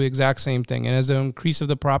is going to do the exact same thing. And as the increase of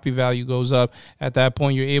the property value goes up, at that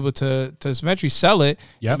point, you're able to eventually sell it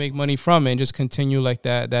and make money from it and just continue like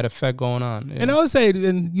that effect going on. Yeah. And I would say,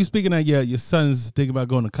 and you speaking of your son's thinking about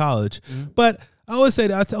going to college, but I always say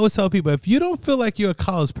that I always tell people, if you don't feel like you're a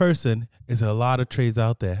college person, there's a lot of trades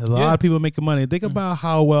out there. A lot of people making money. Think about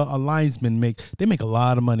how well a linesman they make a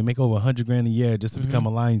lot of money, make over $100,000 a year just to become a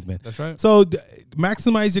linesman. That's right. So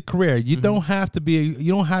maximize your career. You don't have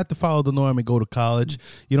to follow the norm and go to college.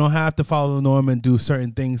 You don't have to follow the norm and do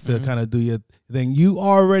certain things to kind of do your thing. You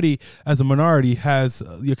already, as a minority,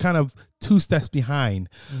 you're kind of 2 steps behind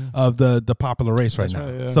of the popular race right now.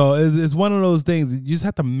 Right, So it's one of those things. You just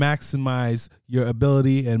have to maximize your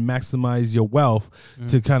ability and maximize your wealth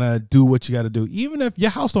to kind of do what you got to do. Even if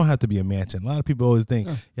your house don't have to be a mansion. A lot of people always think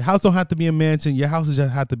your house don't have to be a mansion. Your house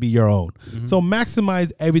just have to be your own. So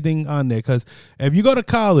maximize everything on there, because if you go to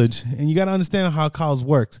college and you got to understand how college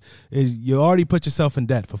works, you already put yourself in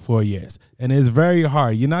debt for 4 years. And it's very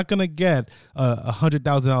hard. You're not going to get a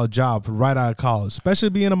 $100,000 job right out of college, especially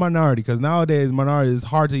being a minority, because nowadays minority is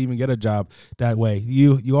hard to even get a job that way.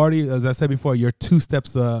 You already, as I said before, you're 2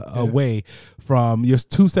 steps away from, you're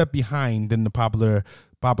 2 steps behind in the popular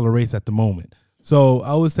race at the moment. So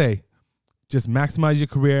I would say just maximize your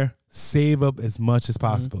career, save up as much as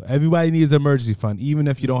possible. Everybody needs an emergency fund, even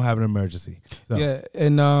if you don't have an emergency. So. Yeah,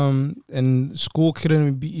 and school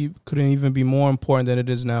couldn't even be more important than it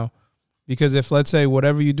is now. Because if, let's say,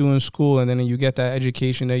 whatever you do in school and then you get that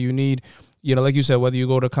education that you need, like you said, whether you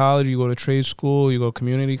go to college, you go to trade school, you go to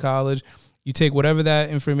community college, you take whatever that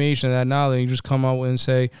information, that knowledge, and you just come out and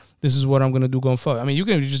say, this is what I'm going to do going forward. I mean, you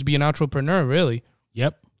can just be an entrepreneur, really.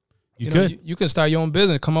 Yep. You can start your own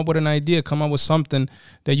business, come up with an idea, come up with something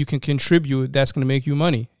that you can contribute that's going to make you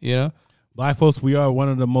money, Black folks, we are one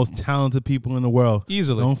of the most talented people in the world.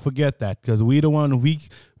 Easily. Don't forget that, because we the one, we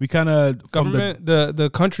kind of... Government, the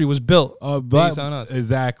country was built based on us.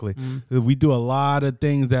 Exactly. We do a lot of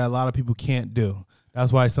things that a lot of people can't do.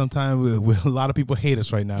 That's why sometimes a lot of people hate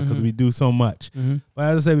us right now, because we do so much. But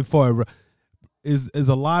as I said before, is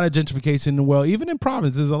a lot of gentrification in the world. Even in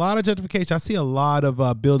Providence, there's a lot of gentrification. I see a lot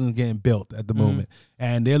of buildings getting built at the moment,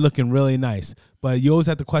 and they're looking really nice. But you always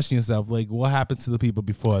have to question yourself, like, what happens to the people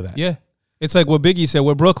before that? Yeah. It's like what Biggie said,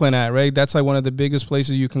 where Brooklyn at, right? That's like one of the biggest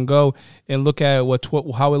places you can go and look at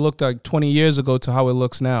how it looked like 20 years ago to how it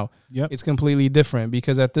looks now. Yep. It's completely different,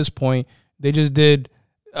 because at this point, they just did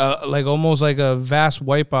like almost like a vast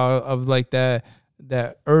wipeout of like that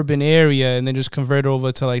urban area, and then just convert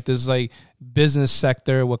over to like this like business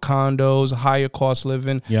sector with condos, higher cost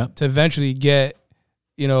living, to eventually get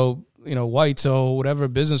whites or whatever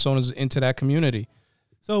business owners into that community.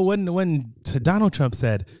 So when Donald Trump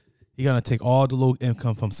said he's gonna take all the low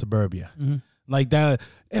income from suburbia, like that,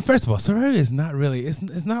 and first of all, suburbia is not really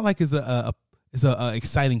it's not like it's a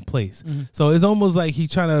exciting place. So it's almost like he's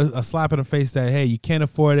trying to slap in the face that, hey, you can't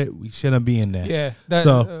afford it, we shouldn't be in there. Yeah, that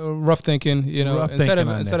rough thinking.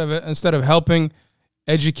 Instead of helping,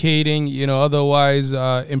 educating, otherwise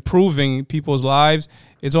improving people's lives,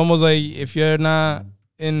 it's almost like if you're not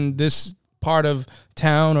in this part of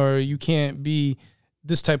town or you can't be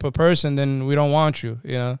this type of person, then we don't want you.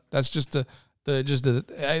 That's just he's just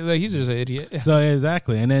an idiot. So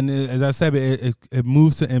exactly, and then as I said, it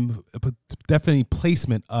moves to definitely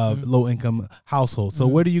placement of low income households. So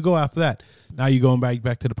where do you go after that? Now you're going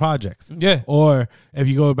back to the projects. Yeah. Or if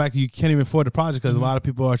you go back, you can't even afford the project because a lot of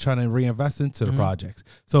people are trying to reinvest into the projects.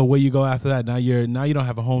 So where you go after that? Now you don't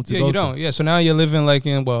have a home to go to. You don't. Yeah. So now you're living like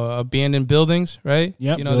in abandoned buildings, right?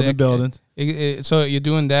 Yep. Buildings. So you're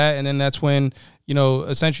doing that, and then that's when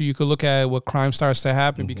essentially you could look at what crime starts to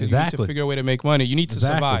happen, because you need to figure a way to make money. You need to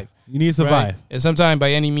survive. You need to survive. Right? And sometimes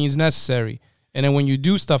by any means necessary. And then when you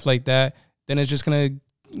do stuff like that, then it's just going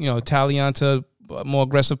to, tally on to more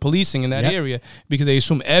aggressive policing in that area, because they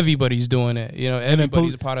assume everybody's doing it.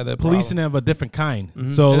 Everybody's a part of the policing of a different kind.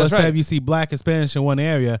 So let's say if you see black and Spanish in one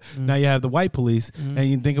area, now you have the white police, and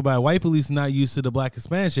you think about it, white police not used to the black and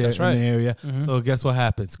Spanish in the area. So guess what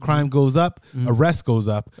happens? Crime goes up, arrest goes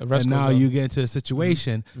up, and now you get into a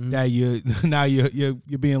situation that you're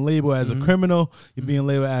being labeled as a criminal, you're being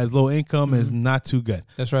labeled as low income, is not too good.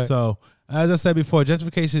 That's right. So as I said before,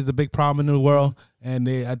 gentrification is a big problem in the world, and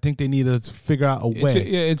I think they need to figure out a way.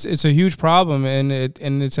 It's a huge problem, and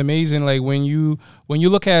it's amazing. Like when you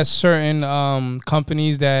look at certain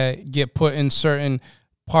companies that get put in certain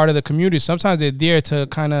part of the community, sometimes they're there to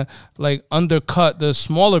kind of like undercut the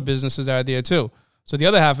smaller businesses that are there too. So the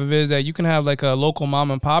other half of it is that you can have like a local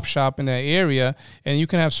mom and pop shop in that area, and you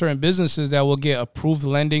can have certain businesses that will get approved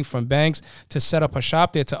lending from banks to set up a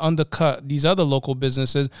shop there to undercut these other local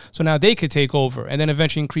businesses. So now they could take over and then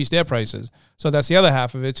eventually increase their prices. So that's the other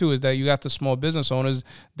half of it too, is that you got the small business owners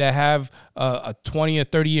that have a 20 or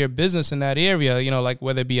 30 year business in that area, like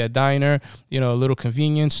whether it be a diner, a little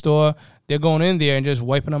convenience store, they're going in there and just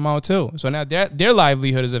wiping them out too. So now their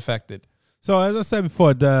livelihood is affected. So as I said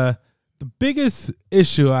before, the biggest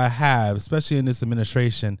issue I have, especially in this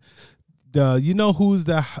administration, who's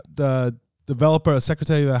the developer or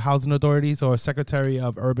Secretary of Housing Authorities or Secretary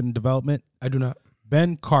of Urban Development? I do not.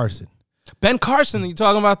 Ben Carson. Ben Carson, you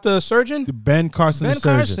talking about the surgeon? Ben Carson,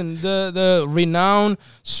 the renowned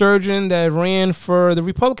surgeon that ran for the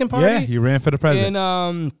Republican Party. Yeah, he ran for the president.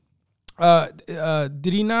 And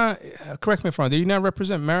did he not? Correct me if I'm wrong. Did he not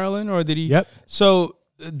represent Maryland, or did he? Yep. So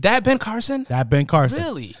that Ben Carson.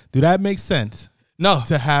 Really? Do that make sense? No.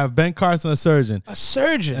 To have Ben Carson, a surgeon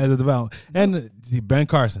as a development, and Ben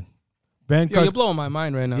Carson. You're blowing my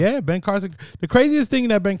mind right now. Yeah, Ben Carson. The craziest thing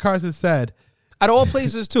that Ben Carson said. Out of all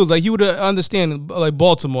places too, like you would understand, like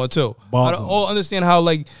Baltimore too. I understand how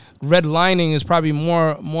like redlining is probably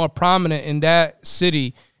more prominent in that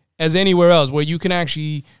city as anywhere else, where you can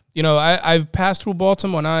actually I've passed through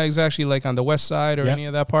Baltimore, not exactly like on the west side or any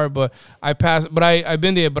of that part, but I've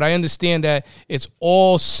been there, but I understand that it's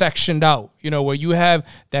all sectioned out, where you have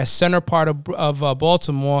that center part of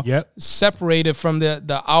Baltimore separated from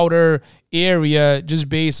the outer area just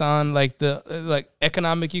based on the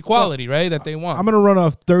economic equality, right? That they want. I'm going to run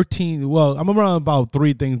off 13. Well, I'm going to run about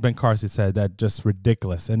 3 things Ben Carson said that just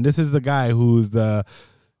ridiculous. And this is the guy he was the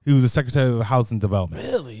Secretary of Housing Development.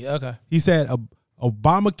 Really? Okay. He said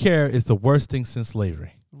Obamacare is the worst thing since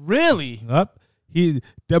slavery. Really? Yep. The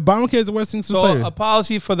Obamacare is the worst thing since slavery. So a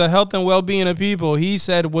policy for the health and well-being of people, he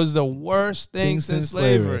said, was the worst thing since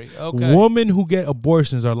slavery. Okay. Women who get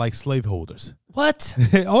abortions are like slaveholders. What?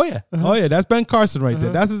 Oh yeah. Oh yeah. That's Ben Carson right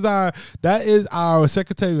there. That is our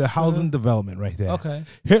Secretary of Housing Development right there. Okay.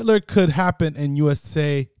 Hitler could happen in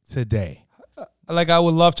USA today. I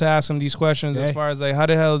would love to ask him these questions as far as how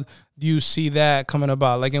the hell do you see that coming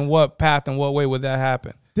about? In what path and what way would that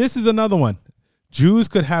happen? This is another one. Jews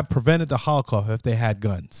could have prevented the Holocaust if they had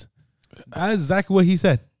guns. That's exactly what he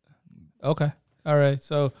said. Okay. All right.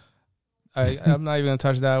 So I'm not even going to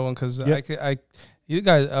touch that one because you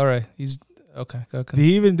guys, all right. He's okay.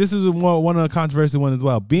 This is one of the controversial ones as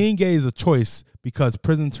well. Being gay is a choice because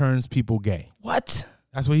prison turns people gay. What?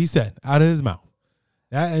 That's what he said out of his mouth.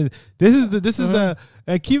 And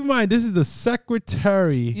keep in mind, this is the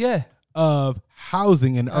Secretary of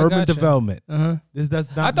Housing and Urban Development.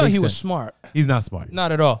 That's not. I thought he was smart. He's not smart.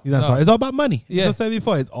 Not at all. He's not smart. It's all about money. As I said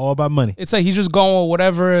before, it's all about money. It's like he's just going with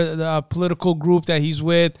whatever the political group that he's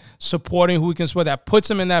with, supporting who he can support. That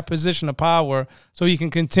puts him in that position of power, so he can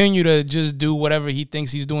continue to just do whatever he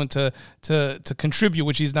thinks he's doing to contribute,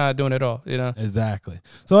 which he's not doing at all. Exactly.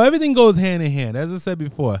 So everything goes hand in hand. As I said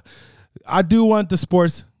before, I do want the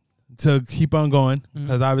sports to keep on going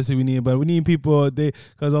because obviously we need people.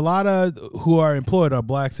 Because a lot of who are employed are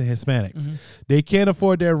blacks and Hispanics. They can't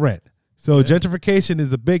afford their rent, so gentrification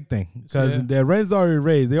is a big thing because their rent's already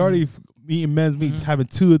raised. They already eating men's meats, having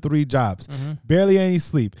 2 or 3 jobs, barely any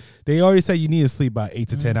sleep. They already say you need to sleep about 8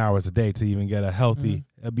 to 10 hours a day to even get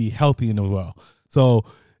be healthy in the world. So.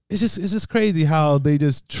 It's just crazy how they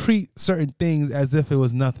just treat certain things as if it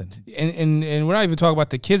was nothing. And we're not even talking about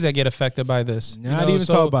the kids that get affected by this. Talking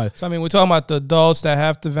about it. So, we're talking about the adults that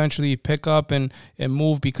have to eventually pick up and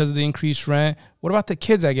move because of the increased rent. What about the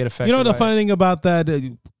kids that get affected? The funny thing about that,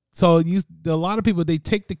 a lot of people, they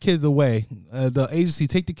take the kids away. The agency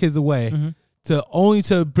take the kids away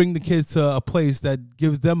to bring the kids to a place that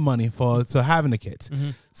gives them money for having the kids.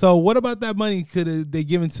 So what about that money could they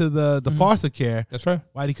given to the foster care? That's right.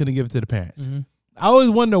 Why they couldn't give it to the parents? I always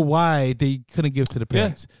wonder why they couldn't give it to the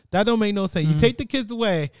parents. That don't make no sense. You take the kids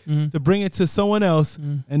away to bring it to someone else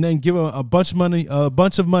and then give them a bunch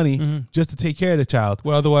of money just to take care of the child.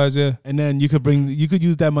 Well, otherwise, and then you could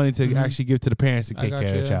use that money to actually give to the parents to take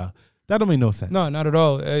care of the child. That don't make no sense. No, not at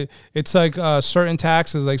all. It's like certain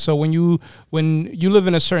taxes. So when you live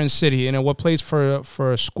in a certain city, and what place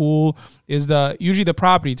for a school is usually the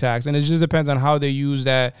property tax, and it just depends on how they use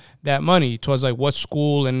that money towards what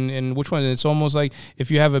school and which one. And it's almost like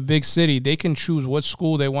if you have a big city, they can choose what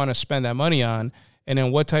school they want to spend that money on, and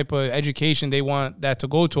then what type of education they want that to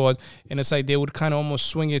go towards. And it's like they would kind of almost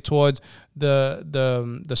swing it towards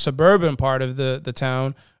the suburban part of the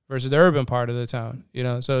town versus the urban part of the town,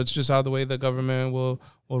 So it's just how the way the government will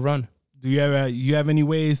run. Do you have any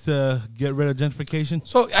ways to get rid of gentrification?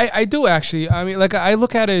 So I do actually. I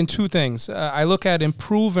look at it in 2 things. I look at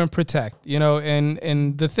improve and protect,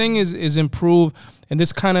 and the thing is improve, and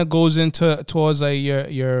this kind of goes towards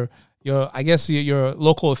your I guess your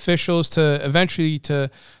local officials to eventually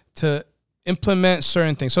to implement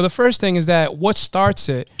certain things. So the first thing is that what starts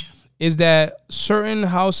it is that certain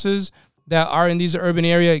houses that are in these urban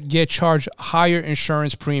area get charged higher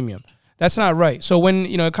insurance premium. That's not right. So when,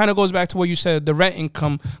 it kind of goes back to what you said, the rent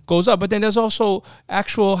income goes up, but then there's also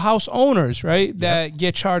actual house owners, right, that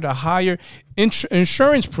get charged a higher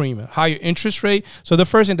insurance premium, higher interest rate. So the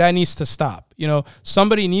first thing that needs to stop,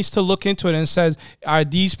 somebody needs to look into it and says, are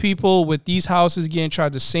these people with these houses getting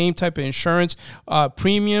charged the same type of insurance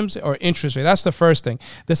premiums or interest rate? That's the first thing.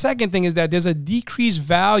 The second thing is that there's a decreased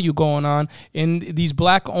value going on in these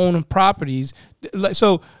black owned properties.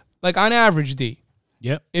 So on average,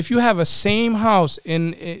 Yep. If you have a same house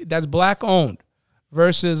that's black owned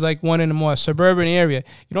versus one in a more suburban area,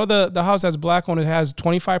 the house that's black owned, it has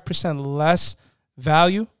 25% less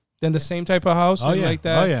value than the same type of house. Like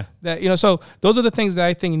that. Oh yeah. That so those are the things that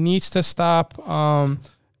I think needs to stop.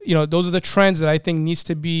 Those are the trends that I think needs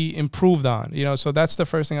to be improved on. So that's the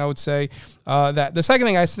first thing I would say. That the second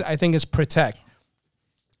thing I think is protect.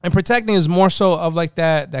 And protecting is more so of like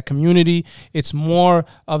that community. It's more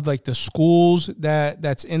of like the schools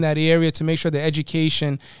that's in that area to make sure the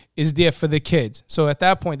education is there for the kids. So at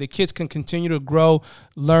that point, the kids can continue to grow,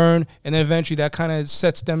 learn, and then eventually that kind of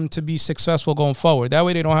sets them to be successful going forward. That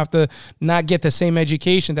way they don't have to not get the same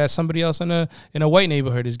education that somebody else in a white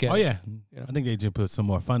neighborhood is getting. Oh, yeah. I think they just put some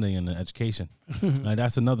more funding in the education.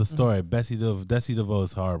 That's another story. Desi DeVoe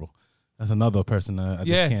is horrible. That's another person I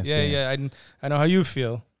just can't stand. Yeah. I know how you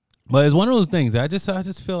feel. But it's one of those things. I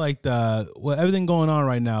just feel like everything going on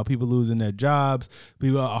right now, people losing their jobs,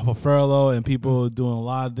 people off of furlough, and people doing a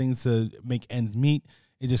lot of things to make ends meet.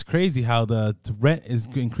 It's just crazy how the rent is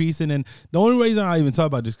increasing. And the only reason I even talk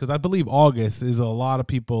about this because I believe August is the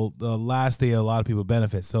last day a lot of people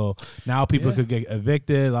benefit. So now people could get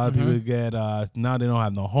evicted. A lot of people get now they don't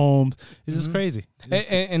have no homes. It's just crazy.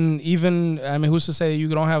 And even, I mean, who's to say you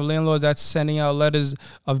don't have landlords that's sending out letters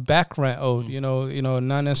of back rent owed? You know,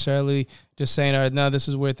 not necessarily just saying, all right, now this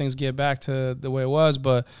is where things get back to the way it was,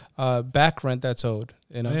 but back rent that's owed.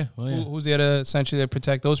 You know, who's there to essentially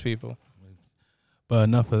protect those people? But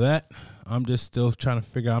enough of that. I'm just still trying to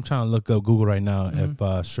figure out. I'm trying to look up Google right now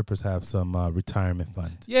if strippers have some retirement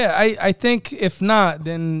funds. Yeah, I think if not,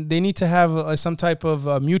 then they need to have some type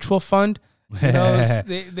of mutual fund. You know,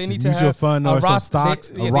 they need to have mutual fund or some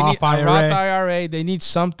stocks, a Roth IRA. A Roth IRA. They need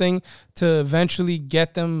something to eventually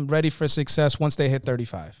get them ready for success once they hit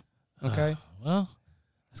 35. Okay. Well,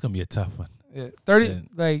 it's gonna be a tough one. Yeah, 30. Yeah.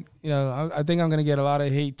 Like, I think I'm gonna get a lot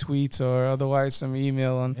of hate tweets or otherwise some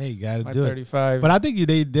email on. Hey, you gotta do 35. But I think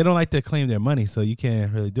they don't like to claim their money, so you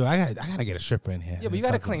can't really do it. I gotta get a stripper in here. Yeah, but you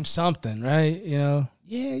gotta claim something, right? Yeah,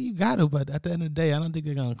 you gotta. But at the end of the day, I don't think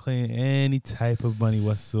they're gonna claim any type of money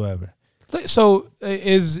whatsoever. So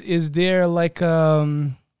is there like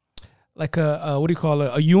a what do you call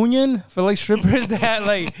it? A union for like strippers that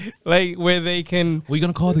like where they can? What are you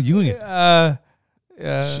gonna call the union?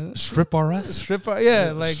 Strip R Us? Strip R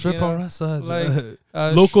Us,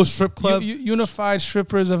 local strip club, Unified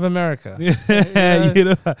Strippers of America.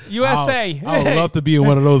 USA. I would love to be in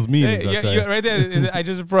one of those meetings. Right there, I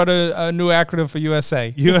just brought a new acronym for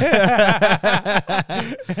USA. I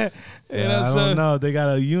don't know. They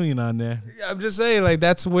got a union on there. I'm just saying, like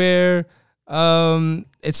that's where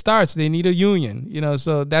it starts. They need a union,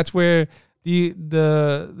 so that's where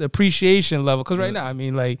the appreciation level. Because right now, I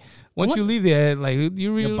mean, like once you leave there, like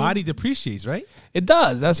your body depreciates, right? It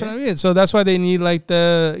does. That's what I mean. So that's why they need like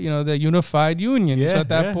the unified union. So at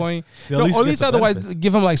that point, or at least otherwise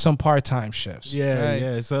give them like some part-time shifts.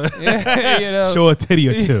 Yeah. So show a titty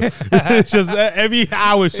or two. Just every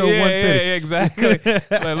hour show one titty. Yeah, exactly.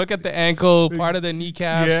 Like, look at the ankle, part of the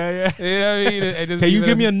kneecap. Yeah. You know what I mean? Can you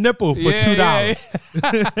give me a nipple for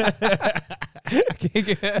 $2? Can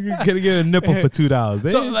you get a nipple for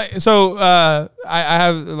 $2? So I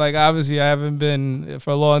have like obviously I haven't been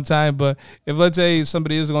for a long time, but if let's say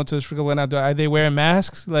somebody is going to a strip club now, are they wearing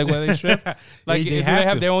masks like when they strip? Like do they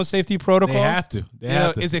have their own safety protocol? They have to.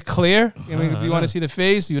 Is it clear? I mean, do you want to see the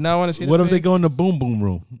face? Do you not want to see? What if they go in the boom boom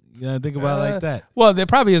room? Yeah, think about it like that. Well, there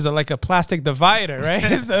probably is like a plastic divider, right?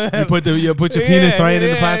 So, you put your penis right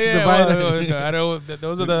in the plastic divider. Well, I know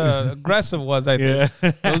those are the aggressive ones. I think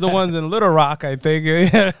those are the ones in Little Rock. I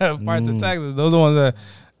think parts of Texas. Those are the ones that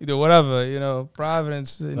either whatever,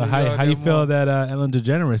 Providence. How you feel that Ellen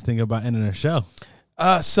DeGeneres thinking about ending her show?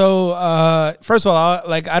 So first of all,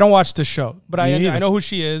 I don't watch the show, but I know who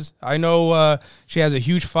she is. I know she has a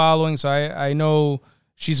huge following, so I know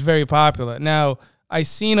she's very popular. Now, I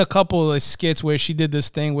seen a couple of skits where she did this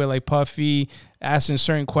thing where like Puffy asking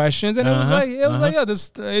certain questions, and it was like,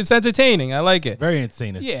 this it's entertaining. I like it. Very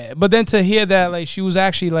entertaining. Yeah, but then to hear that like she was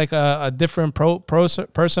actually like a different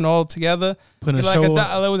person altogether. Putting a show.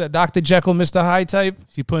 Was that Dr. Jekyll, Mr. Hyde type?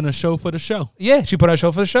 She putting a show for the show. Yeah, she put on a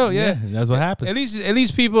show for the show. Yeah, that's what happens. At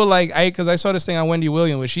least people because I saw this thing on Wendy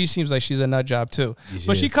Williams where she seems like she's a nut job too,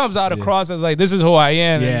 but she comes out across as like this is who I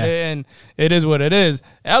am, and it is what it is.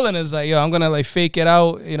 Ellen is like, I'm gonna like fake it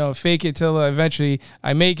out, fake it till eventually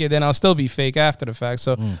I make it, then I'll still be fake after the fact.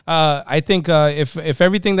 So I think if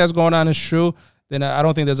everything that's going on is true, then I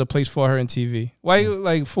don't think there's a place for her in TV. Why?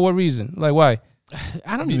 Like for what reason? Like why?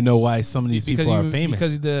 I don't even know why some of these people are famous.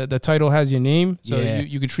 Because the title has your name, so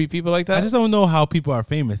you could treat people like that. I just don't know how people are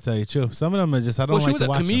famous. Tell you the truth, some of them are just I don't like to watch them. She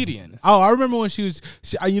was a comedian. Oh, I remember when she was.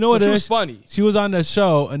 She was funny. She was on the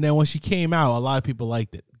show, and then when she came out, a lot of people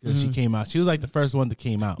liked it. She came out. She was like the first one that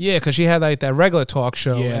came out. Yeah, because she had like that regular talk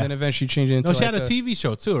show, and then eventually she changed it into. No, she had a TV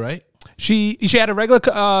show too, right? She had a regular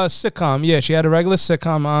sitcom. Yeah, she had a regular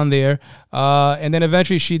sitcom on there. And then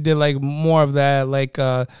eventually she did like more of that, like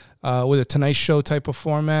with a Tonight Show type of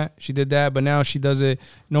format. She did that, but now she does it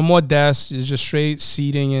no more desks. It's just straight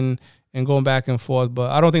seating and going back and forth.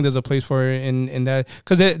 But I don't think there's a place for her in that,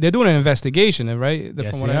 because they're doing an investigation, right?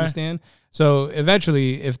 Yes, from what I understand. So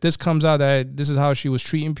eventually, if this comes out that this is how she was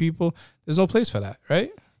treating people, there's no place for that, right?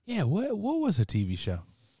 Yeah. What was her TV show?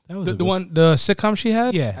 That was the sitcom she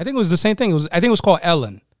had. Yeah, I think it was the same thing. I think it was called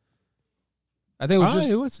Ellen. I think it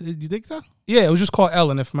was just. You think so? Yeah, it was just called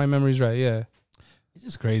Ellen, if my memory's right. Yeah. It's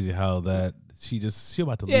just crazy how that she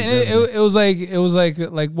about to lose. Yeah, it was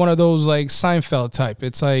like one of those like Seinfeld type.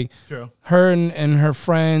 It's like her and her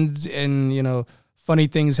friends, and funny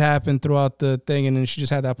things happen throughout the thing, and then she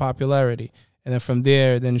just had that popularity. And then from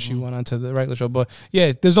there, then she went on to the regular show. But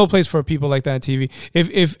yeah, there's no place for people like that on TV.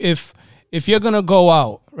 If you're gonna go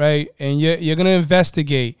out, right, and you're gonna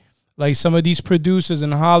investigate like some of these producers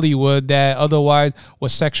in Hollywood that otherwise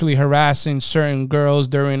was sexually harassing certain girls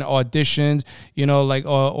during auditions, like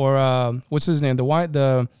or what's his name, the one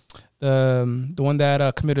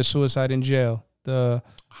that committed suicide in jail, the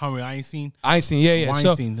Harvey Weinstein. Yeah.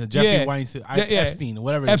 Weinstein, the Jeffrey Weinstein, Epstein,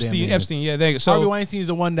 whatever. Epstein. Yeah, there you go. So Harvey Weinstein is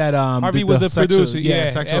the one that Harvey was the producer.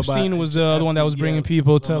 Sexual, Epstein was the other one that was bringing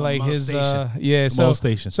people to like his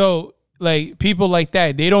molestation. So like people like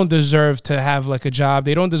that, they don't deserve to have like a job.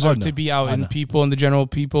 They don't deserve to be out in people and the general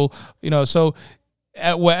people. So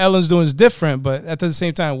what Ellen's doing is different, but at the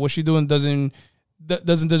same time, what she's doing doesn't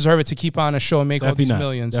deserve it to keep on a show and make all these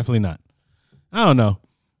millions. Definitely not. I don't know.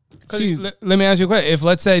 Let me ask you a question. If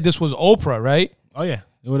let's say this was Oprah, right? Oh yeah,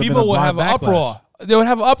 people would have an uproar. They would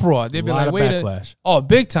have an uproar. They'd be like, "Wait,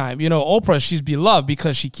 big time!" Oprah, she's beloved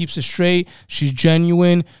because she keeps it straight. She's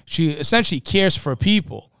genuine. She essentially cares for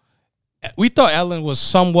people. We thought Ellen was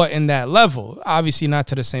somewhat in that level. Obviously, not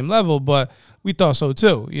to the same level, but we thought so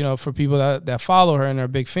too. For people that follow her and are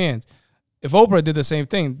big fans. If Oprah did the same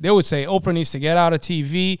thing, they would say Oprah needs to get out of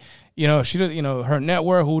TV. She, her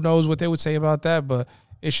network. Who knows what they would say about that? But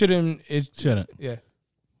it shouldn't. It shouldn't. Yeah.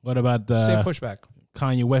 What about same pushback?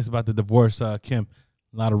 Kanye West about to divorce Kim.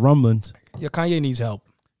 A lot of rumblings. Yeah, Kanye needs help.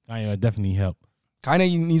 Kanye definitely need help.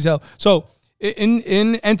 Kanye needs help. So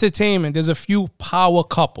in entertainment, there's a few power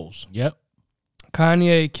couples. Yep.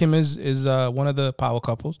 Kanye, Kim is one of the power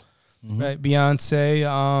couples. Mm-hmm. Right?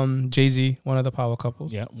 Beyonce, Jay-Z, one of the power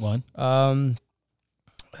couples. Yeah, one.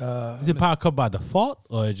 Is it power couple by default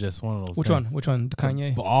or just one of those? Which one? The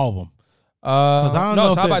Kanye? All of them.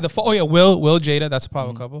 It's not by default. Oh yeah, Will Jada, that's a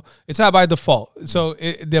power couple. It's not by default. So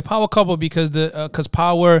they're power couple because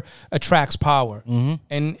power attracts power. Mm-hmm.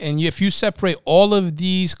 And if you separate all of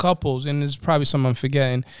these couples, and there's probably some I'm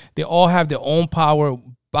forgetting, they all have their own power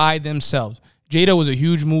by themselves. Jada was a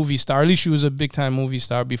huge movie star. At least she was a big time movie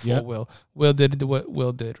star before Will. Will did what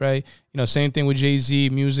Will did, right? Same thing with Jay-Z,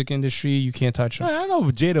 music industry. You can't touch him. I don't know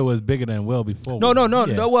if Jada was bigger than Will before. No.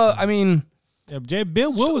 Well, I mean,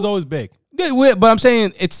 Will was always big. But I'm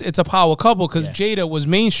saying it's a power couple because Jada was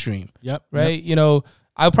mainstream. Yep. Right. Yep.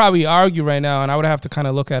 I'll probably argue right now, and I would have to kind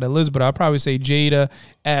of look at Elizabeth. I'll probably say Jada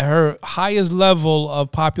at her highest level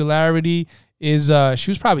of popularity is she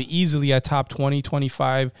was probably easily a top 20,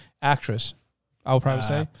 25 actress. I would probably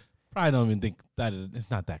say. Probably don't even think that it's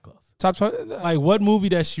not that close. Top 20? Like what movie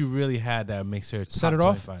that she really had that makes her top Set It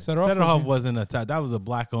 25? Off? Set It Off wasn't a top. That was a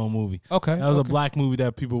black-owned movie. Okay. That was a black movie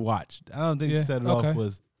that people watched. I don't think Set It Off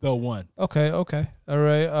was the one. Okay. All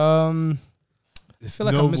right. I feel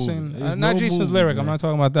like I'm missing. Not Jason's Lyric. Man. I'm not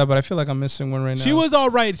talking about that, but I feel like I'm missing one right now. She was all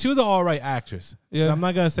right. She was an all right actress. Yeah. I'm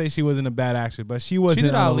not gonna say she wasn't a bad actress, but she wasn't.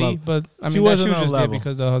 She did Ali, but I mean, she was just there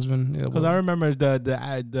because the husband. Because I remember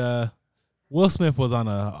the Will Smith was on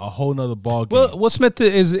a whole nother ball game. Will Smith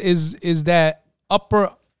is that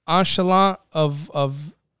upper echelon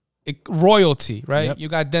of royalty, right? Yep. You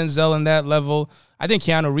got Denzel in that level. I think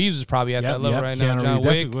Keanu Reeves is probably at that level right now. John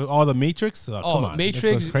Wick. With all the Matrix. Come on.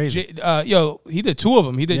 Matrix. Crazy. He did two of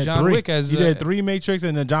them. He did John Wick as he did 3 Matrix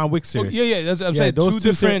and the John Wick series. That's what I'm saying. Those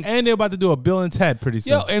two different. And they're about to do a Bill and Ted pretty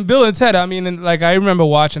soon. And Bill and Ted. I mean, like I remember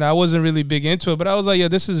watching. I wasn't really big into it, but I was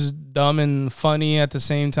like, this is dumb and funny at the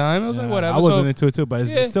same time. I was like, whatever. I wasn't into it too, but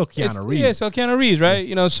it's still Keanu Reeves. Yeah, still Keanu Reeves, right?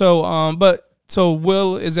 Yeah. So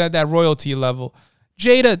Will is at that royalty level.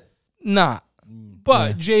 Jada, not.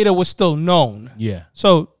 But Jada was still known. Yeah.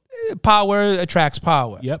 So power attracts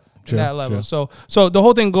power. Yep. that level. So the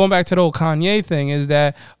whole thing, going back to the whole Kanye thing, is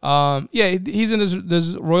that he's in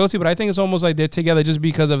this royalty, but I think it's almost like they're together just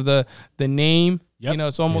because of the name. Yep. You know,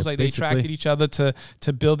 it's almost like basically they attracted each other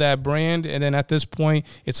to build that brand, and then at this point,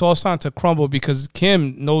 it's all starting to crumble because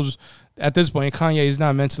Kim knows at this point Kanye is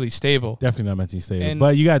not mentally stable. Definitely not mentally stable.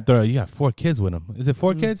 But you got 4 kids with him. Is it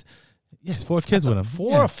 4 kids? Yes, 4 kids with him.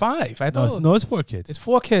 4 or 5? I thought no, it's 4 kids. It's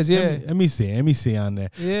 4 kids. Yeah. Let me see on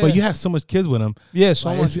there. Yeah. But you have so much kids with him. Yeah,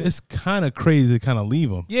 so much. It's kind of crazy to kind of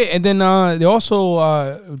leave them. Yeah, and then they're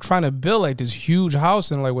also trying to build like this huge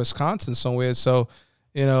house in like Wisconsin somewhere. So,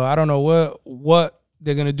 you know, I don't know what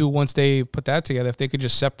they're gonna do once they put that together. If they could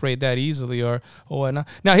just separate that easily or whatnot.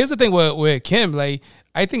 Now, here's the thing with Kim. Like,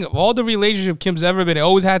 I think of all the relationship Kim's ever been, it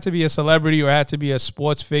always had to be a celebrity or had to be a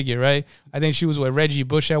sports figure, right? I think she was with Reggie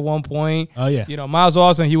Bush at one point. Oh, yeah. You know, Miles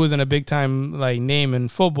Austin, he wasn't a big time like name in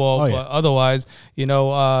football, but otherwise, you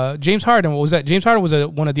know, James Harden, what was that? James Harden was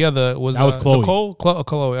one of the other. That was Chloe.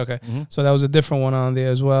 Chloe, okay. Mm-hmm. So that was a different one on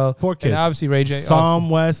there as well. 4 kids. And obviously Ray J. Psalm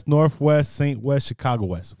West, Northwest, St. West, Chicago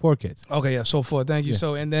West. 4 kids. Okay, yeah, so 4. Thank you. Yeah.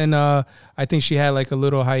 So, and then I think she had like a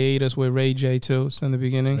little hiatus with Ray J too, so in the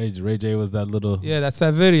beginning. Ray J was that little. Yeah, that's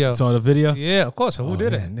that video. Saw the video? Yeah, of course. So who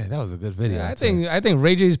did it? Yeah, that was a good video. Yeah, I think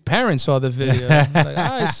Ray J's parents saw the video. Like, all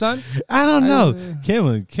right, son. I don't know.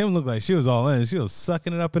 Kim looked like she was all in. She was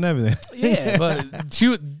sucking it up and everything. Yeah, but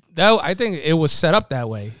I think it was set up that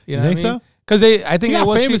way. You know think what I mean? so? Because I think she got it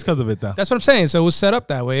was famous because of it though. That's what I'm saying. So it was set up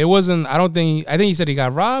that way. It wasn't. I think he said he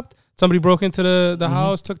got robbed. Somebody broke into the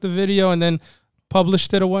house, took the video, and then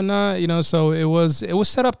published it or whatnot. You know, so it was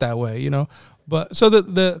set up that way. You know, but so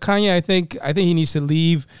the Kanye, I think he needs to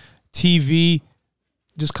leave TV,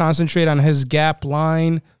 just concentrate on his Gap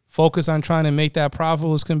line, focus on trying to make that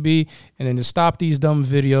profitable as can be, and then just stop these dumb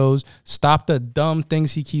videos, stop the dumb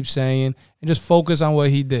things he keeps saying, and just focus on what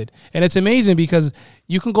he did. And it's amazing because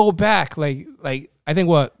you can go back, like I think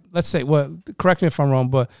correct me if I'm wrong,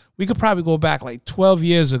 but we could probably go back like 12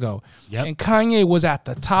 years ago. Yep. And Kanye was at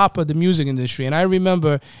the top of the music industry. And I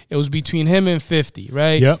remember it was between him and 50,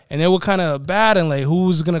 right? Yep. And they were kind of battling like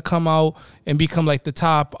who's going to come out and become like the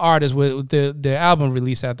top artist with their album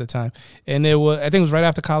release at the time. And I think it was right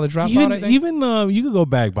after College Dropout, Even you could go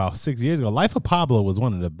back about 6 years ago. Life of Pablo was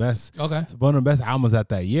one of the best. Okay. One of the best albums at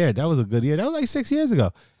that year. That was a good year. That was like 6 years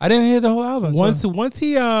ago. I didn't hear the whole album. Once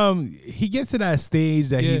he gets to that stage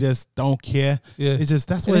that he just don't care. Yeah. It's just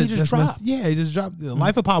that's what he just dropped. He just dropped.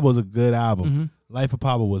 Life of Pablo was a good album. Mm-hmm. Life of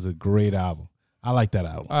Pablo was a great album. I like that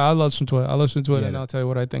album. I listen to it. And I'll tell you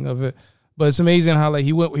what I think of it. But it's amazing how like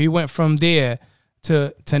he went from there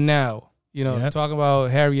to now. You know, talking about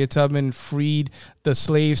Harriet Tubman freed the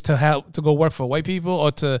slaves to go work for white people,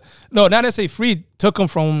 or not necessarily freed, took them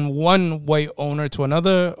from one white owner to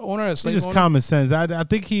another owner. It's just common sense. I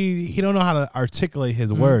think he don't know how to articulate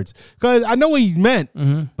his words, because I know what he meant,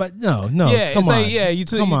 but no, yeah, come on,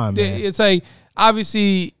 come on, man. It's like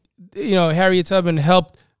obviously, you know, Harriet Tubman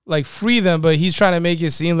helped like free them, but he's trying to make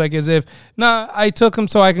it seem like as if, I took him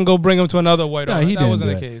so I can go bring him to another white owner. That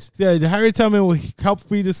wasn't the case. Yeah, Harriet Tubman helped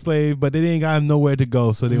free the slave, but they didn't got him nowhere to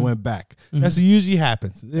go, so they went back. That's what usually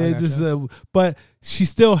happens. But she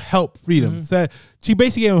still helped free them. So she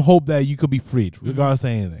basically gave him hope that you could be freed, regardless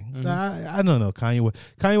of anything. So I don't know.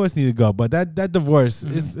 Kanye West need to go, but that divorce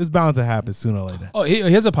is bound to happen sooner or later. Oh,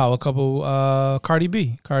 here's a power couple. Cardi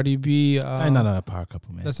B. Not a power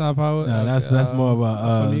couple, man. That's not a power. No, that's more of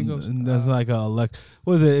a. That's like a.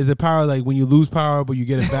 What is it? Is it power like when you lose power but you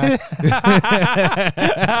get it back?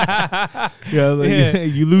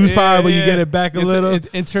 You lose power but you get it back a little. It's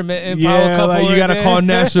intermittent power couple. Like you gotta call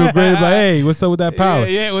National Grid. Like, hey, what's up with that power?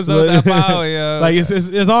 What's up with that power? Yeah. Like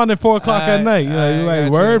it's on at 4 o'clock at night. You're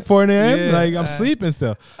like word 4 a.m. Like I'm sleeping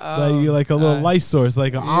still. Like you're like a little light source,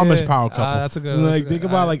 like an Amish power couple. That's a good. Like think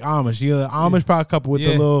about like Amish. You're an Amish power couple with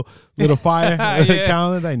the little fire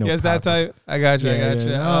calendar. I know. Yes, that type. I got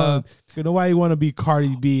you. You know why you want to be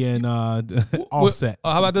Cardi B and Offset?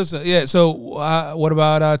 How about this? Yeah. So what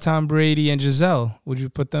about Tom Brady and Giselle? Would you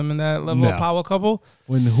put them in that level of power couple?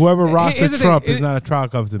 When whoever rocks with Trump is not a power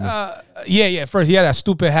couple to me. Yeah. First, he had that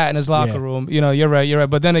stupid hat in his locker room. You know, you're right.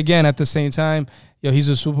 But then again, at the same time, he's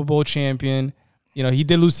a Super Bowl champion. You know, he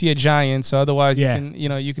did lose to a Giant, so otherwise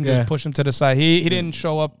you can just push him to the side. He didn't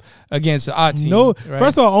show up against our team. No, right?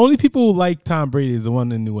 First of all, only people who like Tom Brady is the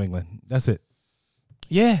one in New England. That's it.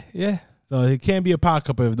 Yeah. So it can't be a power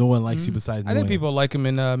couple if no one likes you besides New England. People like him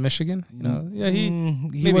in Michigan. You know,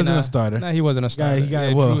 he wasn't a starter. No, he wasn't a starter. He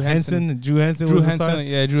got Drew Henson. Drew Henson. Drew Henson.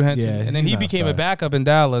 Yeah, and then he became a backup in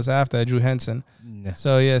Dallas after Drew Henson.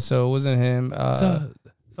 So it wasn't him.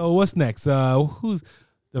 So what's next?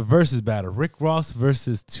 the versus battle: Rick Ross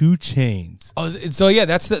versus 2 Chainz. Oh, so yeah,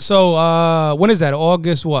 that's the. So when is that?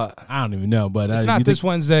 August what? I don't even know, but it's not this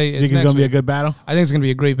Wednesday. You think it's gonna be a good battle? I think it's gonna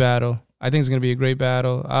be a great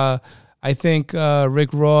battle. I think Rick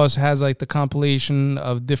Ross has like the compilation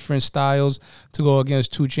of different styles to go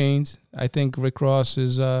against 2 Chainz. I think Rick Ross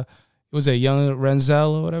is was a young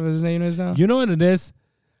Renzel or whatever his name is now. You know what it is?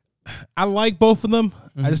 I like both of them.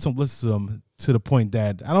 Mm-hmm. I just don't listen to them to the point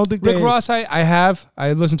that I don't think Rick Ross. I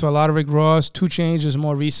listened to a lot of Rick Ross. 2 Chainz is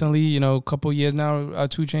more recently, a couple years now.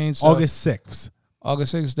 2 Chainz. So August 6th.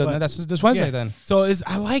 August 6th. That's this Wednesday then. So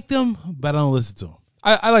I like them, but I don't listen to them.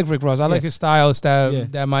 I like Rick Ross. I like his style. It's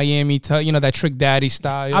that Miami, that Trick Daddy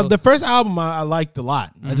style. The first album I liked a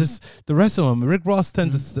lot. Mm-hmm. The rest of them, Rick Ross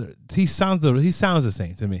tends to he sounds the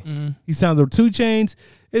same to me. Mm-hmm. He sounds 2 Chainz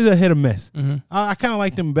is a hit or miss. Mm-hmm. I kind of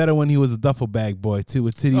liked him better when he was a duffel bag boy too,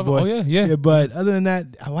 with Titty Boy. Oh yeah. But other than that,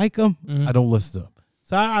 I like him. Mm-hmm. I don't listen to him.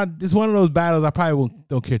 So it's one of those battles I probably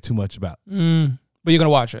don't care too much about. Mm. But you're gonna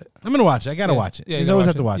watch it. I'm gonna watch it. I gotta watch it. Yeah, you always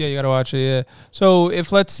have to watch it. Yeah, you gotta watch it. Yeah. So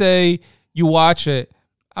if let's say you watch it,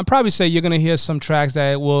 I'd probably say you're gonna hear some tracks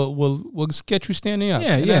that will get you standing up.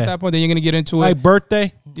 Yeah, and at that point, then you're gonna get into like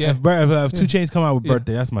Birthday. Yeah, if 2 Chainz come out with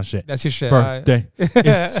Birthday, that's my shit. That's your shit. Birthday,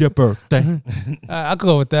 it's your birthday. I could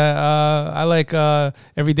go with that. I like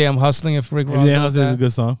Every Day I'm Hustling. If Rick Ross Every Day I'm Hustling is a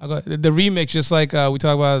good song. The remix, just like we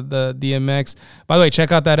talk about the DMX. By the way,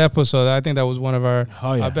 check out that episode. I think that was one of our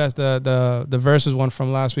best. The verses one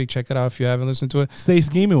from last week. Check it out if you haven't listened to it. Stay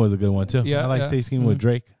Scheming was a good one too. Yeah, I like Stay Scheming with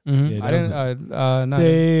Drake. Mm-hmm. Yeah, I didn't.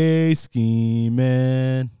 Stay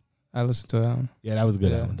Scheming. I listened to that one. Yeah, that was a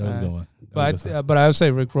good one. That was a good one. But I would say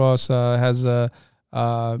Rick Ross has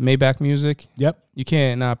Maybach music. Yep. You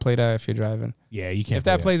can't not play that if you're driving. Yeah, you can't. If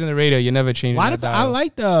that plays in the radio, you never change it. I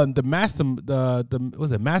like the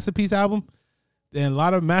Masterpiece album, and a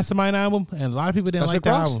lot of Mastermind album, and a lot of people didn't like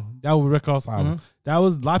that album. That was Rick Ross album. Mm-hmm. That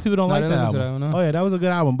was a lot of people don't like that album. Oh yeah, that was a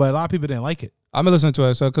good album, but a lot of people didn't like it. I'm gonna listen to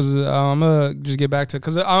it, so because I'm gonna just get back to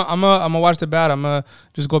I'm gonna watch the battle. I'm gonna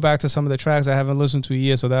just go back to some of the tracks I haven't listened to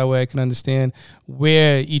yet, so that way I can understand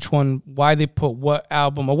where each one, why they put what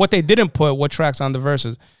album or what they didn't put, what tracks on the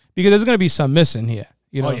verses, because there's gonna be some missing here.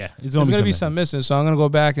 Oh yeah, there's gonna be some missing. So I'm gonna go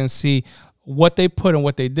back and see what they put and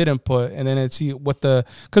what they didn't put, and then see what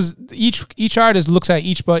because each artist looks at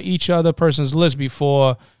each other person's list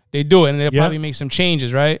before they do it, and they'll probably make some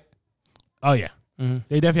changes, right? Oh yeah. Mm-hmm.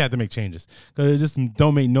 They definitely have to make changes because it just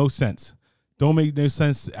don't make no sense. Don't make no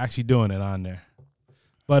sense actually doing it on there.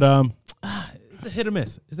 But it's a hit or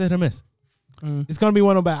miss. It's a hit or miss. Mm. It's gonna be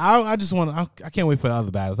one of the battles. I can't wait for the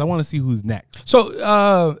other battles. I want to see who's next.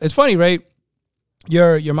 So it's funny, right?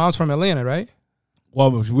 Your mom's from Atlanta, right?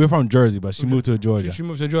 Well, we're from Jersey, but she moved to Georgia. She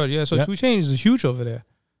moved to Georgia, yeah. So 2 Chainz is huge over there.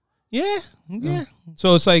 Yeah.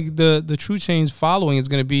 So it's like the 2 Chainz following is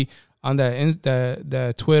gonna be on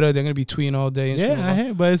that Twitter. They're gonna be tweeting all day. Yeah, I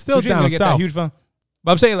hear, but it's still down south. That huge fun.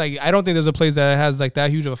 But I'm saying, like, I don't think there's a place that has like that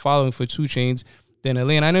huge of a following for 2 Chainz than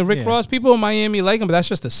Atlanta. I know Rick Ross, people in Miami like him, but that's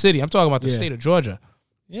just the city. I'm talking about the state of Georgia.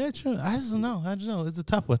 Yeah, true. I just don't know. It's a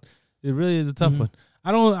tough one. It really is a tough one.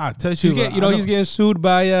 I tell you, he's getting sued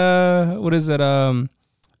by what is it?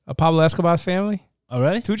 Pablo Escobar's family. Oh,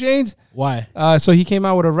 really? 2 Chainz? Why? So he came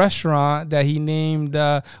out with a restaurant that he named.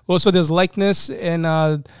 So there's likeness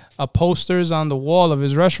and posters on the wall of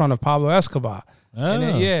his restaurant of Pablo Escobar. Oh.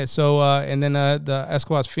 And then, the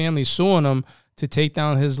Escobar's family suing him to take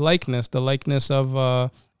down his likeness, the likeness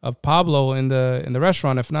of Pablo in the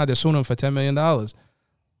restaurant. If not, they're suing him for $10 million. $10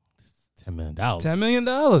 million. $10 million,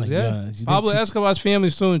 yeah. Pablo Escobar's family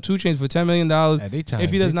suing 2 Chainz for $10 million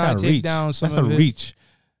if he does not take down some of it. That's a reach.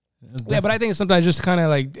 Yeah, but I think sometimes just kind of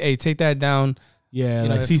like, hey, take that down. Yeah,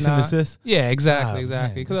 like cease and desist. Yeah, exactly.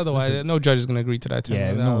 Because otherwise, no judge is going to agree to that.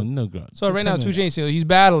 No. So right now, 2 Chainz, he's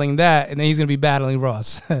battling that, and then he's going to be battling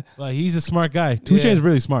Ross. Well, he's a smart guy. 2 Chainz is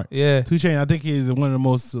really smart. Yeah, 2 Chainz, I think he's one of the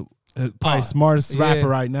most probably smartest rapper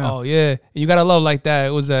right now. Oh yeah, you gotta love like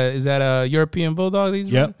that. Is that a European bulldog?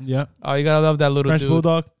 Yep. Oh, you gotta love that little French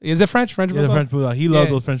bulldog. Is it French? French bulldog. Yeah, the French bulldog. He loves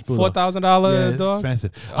those French bulldogs. $4,000 dog.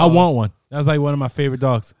 Expensive. I want one. That's like one of my favorite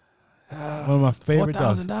dogs. One of my favorite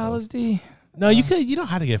dogs. $4,000, D. No, you don't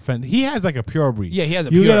have to get French. He has like a pure breed. Yeah, he has a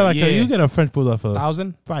pure. You get a French bulldog for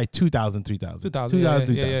 $1,000, probably $2,000, $3,000.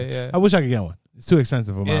 $2,000. Yeah. I wish I could get one. It's too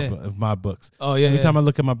expensive for my books. Oh yeah. Every time I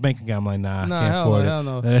look at my bank account, I'm like, nah, I can't afford it. Hell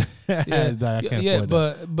no. I can't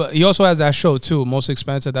afford it. But he also has that show too, Most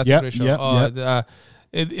Expensive. That's a great show.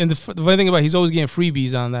 And the funny thing about it, he's always getting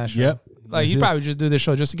freebies on that show. Yep. Like he probably just do this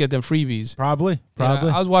show just to get them freebies. Probably.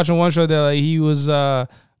 I was watching one show that he was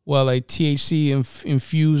like THC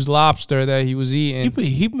infused lobster that he was eating.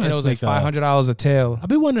 He and must it was like make $500 a tail. I've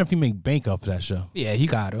been wondering if he make bank off of that show. Yeah, he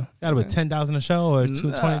got to. Got about 10,000 a show or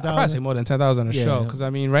 20,000. I'd probably say more than 10,000 a show because I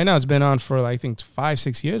mean, right now it's been on for like, I think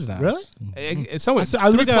 5-6 years now. Really? It's somewhere. I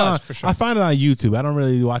look at it on, for sure. I find it on YouTube. I don't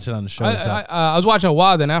really watch it on the show. I was watching a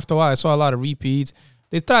while. Then after a while, I saw a lot of repeats.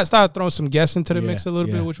 They started throwing some guests into the mix a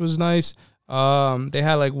little bit, which was nice. They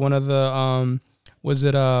had like one of the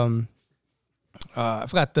I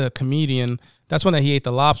forgot the comedian. That's one that he ate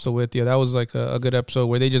the lobster with. Yeah, that was like a good episode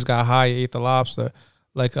where they just got high, ate the lobster.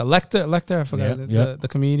 Like Lecter, I forgot the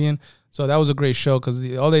comedian. So that was a great show because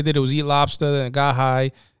all they did was eat lobster and got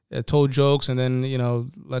high, told jokes, and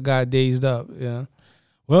then got dazed up. Yeah.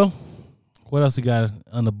 Well, what else you got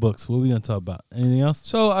on the books? What are we gonna talk about? Anything else?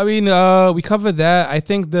 So I mean, we covered that. I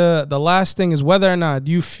think the last thing is whether or not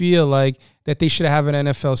do you feel like that they should have an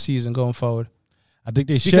NFL season going forward. I think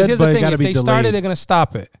they should, because here's but the it thing: gotta if be they delayed. started, they're gonna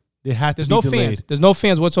stop it. It has to There's be no delayed. fans. There's no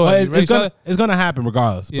fans whatsoever. It's gonna happen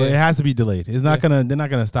regardless, but it has to be delayed. It's not gonna. They're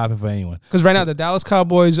not gonna stop it for anyone. Because right now the Dallas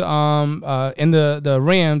Cowboys, and the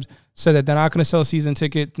Rams said that they're not gonna sell season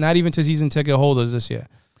ticket, not even to season ticket holders this year.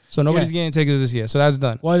 So nobody's getting tickets this year. So that's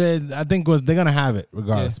done. Well, I think they're gonna have it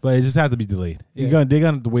regardless, but it just has to be delayed. They're gonna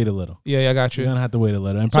have to wait a little. Yeah, I got you. You're gonna have to wait a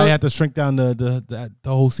little, and probably have to shrink down the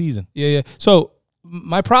whole season. Yeah. So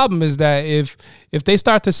my problem is that if they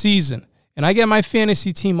start the season and I get my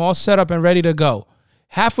fantasy team all set up and ready to go,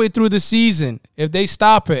 halfway through the season, if they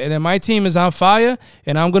stop it and then my team is on fire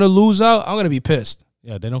and I'm going to lose out, I'm going to be pissed.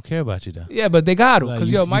 Yeah, they don't care about you though. Yeah, but they got to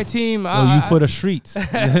because, my team... you for the streets.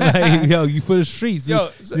 You for the streets.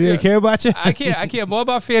 You care about you? I care more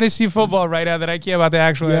about fantasy football right now than I care about the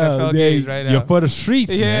actual NFL games right now. You're for the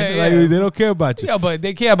streets, man. They don't care about you. Yeah, but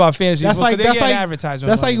they care about fantasy football. That's like advertisement.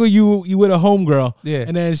 That's like when you with a homegirl,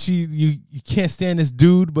 and then you can't stand this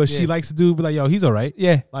dude, but she likes the dude, but like, yo, he's all right.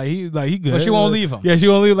 Yeah. He good. But she won't leave him. Yeah, she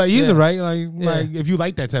won't leave. Like, he's all right. Like if you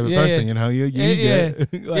like that type of person, you good.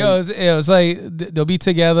 It's like they'll be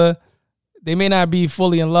together. They may not be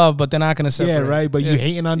fully in love, but they're not going to separate. Yeah, right. But you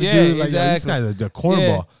hating on the dude, like, yo, this guy's a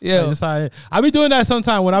cornball. Yeah. Like, I be doing that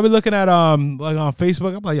sometimes when I be looking at like on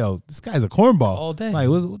Facebook. I'm like, yo, this guy's a cornball all day. Like,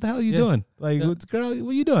 what the hell are you doing? Like, girl,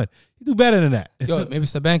 what you doing? You do better than that. Yo, maybe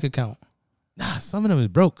it's the bank account. Nah, some of them is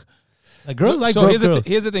broke. Like girls like so broke girls.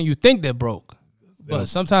 Here's the thing: you think they're broke, but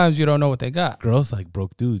sometimes you don't know what they got. Girls like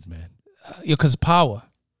broke dudes, man. Because power.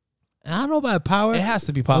 And I don't know about power. It has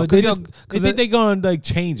to be power. They think they're going to like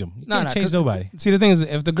change them. You can't change nobody. See, the thing is,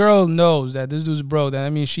 if the girl knows that this dude's broke, then I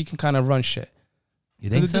mean, she can kind of run shit. You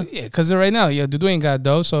think so? Yeah, because right now, the dude ain't got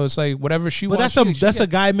dough, so it's like whatever she wants. But that's a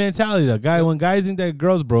guy mentality, though. When guys think that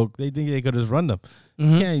girls broke, they think they could just run them.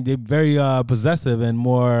 Mm-hmm. They're very possessive and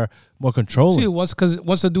more controlling. See, once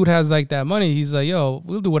the dude has like that money, he's like, yo,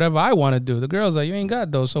 we'll do whatever I want to do. The girl's like, you ain't got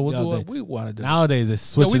those, so we'll do what we want to do. Nowadays, they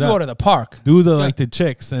switch it up. We go to the park. Dudes are like the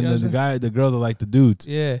chicks, and the girls are like the dudes.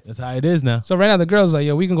 Yeah. That's how it is now. So right now, the girl's like,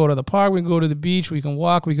 yo, we can go to the park, we can go to the beach, we can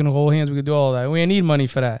walk, we can hold hands, we can do all that. We ain't need money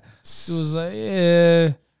for that. She was like,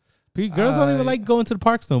 yeah. Girls don't even like going to the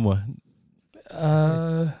parks no more.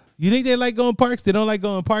 You think they like going to parks? They don't like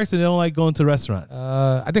going to parks, and they don't like going to restaurants.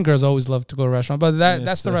 I think girls always love to go to restaurants, but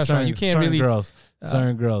that's the restaurant. You can't really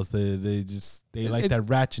certain girls. They like that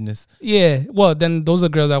ratchetness. Yeah, well, then those are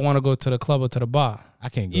girls that want to go to the club or to the bar. I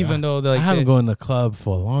can't go. Even though I haven't gone to the club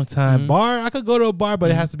for a long time. Mm-hmm. Bar, I could go to a bar,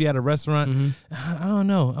 but it has to be at a restaurant. Mm-hmm. I don't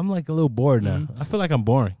know. I'm like a little bored now. I feel like I'm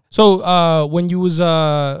boring. So when you was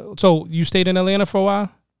so you stayed in Atlanta for a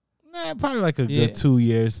while? Nah, probably like a good 2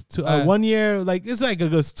 years. 1 year, like it's like a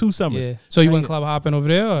good 2 summers. Yeah. So you went club hopping over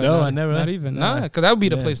there? Or no, I never. Not even. Nah, because that would be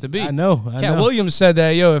the place to be. I know. Cat Williams said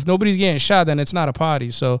that, yo, if nobody's getting shot, then it's not a party.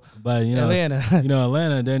 So, but Atlanta,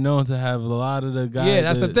 Atlanta, they're known to have a lot of the guys. Yeah,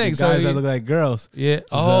 that's the thing. The guys that look like girls. Yeah.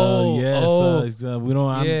 So we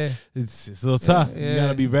don't. It's a little tough. You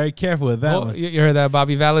gotta be very careful with that one. You heard that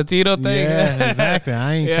Bobby Valentino thing? Yeah, exactly.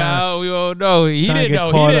 I ain't trying. We all know he didn't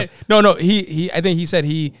know. He didn't. No. He. I think he said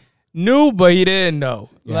he knew, but he didn't know.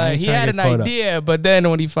 Like he had an idea, but then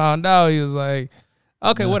when he found out, he was like,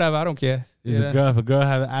 "Okay, whatever. I don't care." If a girl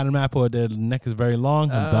have an Adam apple or their neck is very long,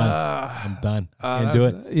 I'm done. Can't do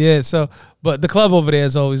it. Yeah. So, but the club over there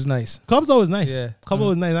is always nice. Club's always nice. Yeah. Club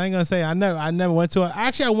always nice. I ain't gonna say I never went to.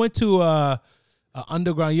 Actually, I went to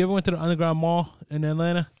underground. You ever went to the underground mall in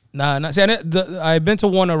Atlanta? Nah. See, I've been to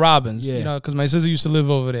Warner Robins. Yeah. Because my sister used to live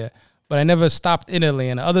over there. But I never stopped in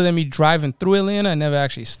Atlanta. Other than me driving through Atlanta, I never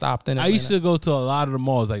actually stopped in Atlanta. I used to go to a lot of the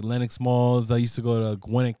malls, like Lenox malls. I used to go to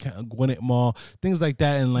Gwinnett Mall, things like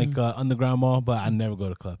that, and like Underground Mall. But I never go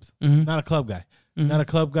to clubs. Not a club guy. Not a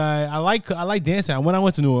club guy. I like dancing. When I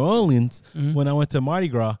went to New Orleans, when I went to Mardi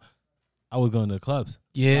Gras, I was going to the clubs.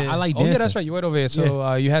 Yeah, I like dancing. Oh yeah, that's right. You went over here,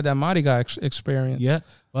 so you had that Mardi Gras experience. Yeah.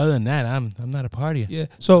 Well, other than that, I'm not a partier. Yeah.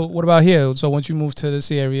 So what about here? So once you moved to this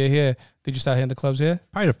area here, did you start hitting the clubs here?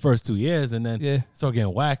 Probably the first 2 years, and then start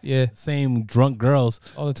getting whacked. Yeah. Same drunk girls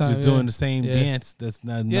all the time, just doing the same dance. That's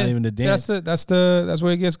not even the dance. See, that's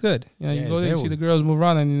where it gets good. You know, you go there, you see the girls move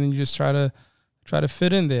around, and then you just try to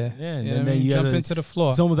fit in there. Yeah, and then you jump into the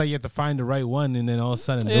floor. It's almost like you have to find the right one, and then all of a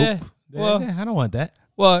sudden, nope. Well, I don't want that.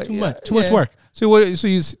 Well, too much work. So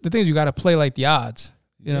the thing is, you got to play like the odds.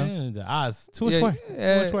 You know, the odds. Too much work. Too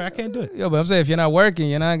much work. I can't do it. But I'm saying if you're not working,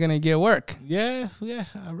 you're not gonna get work. Yeah.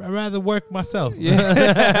 I'd rather work myself.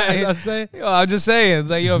 Yeah. I'm saying. I'm just saying. It's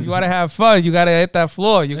like, if you want to have fun, you gotta hit that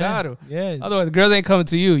floor. You got to. Yeah. Otherwise, the girls ain't coming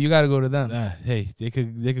to you. You got to go to them. Hey, they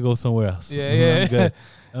could go somewhere else. Yeah.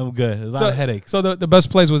 I'm good. There's a lot of headaches. So the best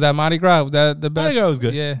place was that Mardi Gras. The best. Mardi Gras was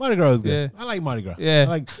good. Yeah. Mardi Gras was good. Yeah. I like Mardi Gras. Yeah. I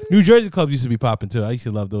like New Jersey clubs used to be popping too. I used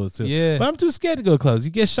to love those too. Yeah. But I'm too scared to go to clubs.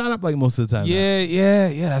 You get shot up like most of the time. Yeah.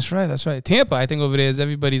 That's right. Tampa, I think over there is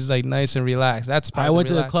everybody's like nice and relaxed. That's I went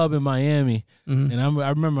to the club in Miami, and I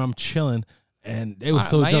remember I'm chilling. And they were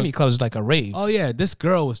so Miami drunk. club is like a rave. Oh yeah, this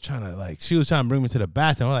girl was trying to bring me to the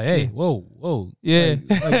bathroom. I'm like, hey, whoa, yeah,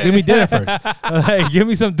 like, give me dinner first. Like, give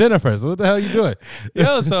me some dinner first. What the hell are you doing?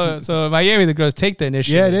 So in Miami, the girls take the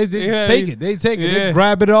initiative. Yeah, they take it. They take it. They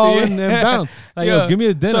grab it all and bounce. Like, give me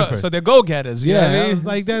a dinner first. So they're go getters. You know what I mean? I was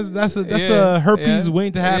like that's a herpes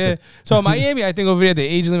waiting to happen. So in Miami, I think over there the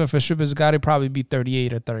age limit for strippers got to probably be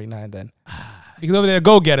 38 or 39 then. Because over there,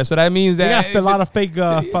 go getter. So that means that they got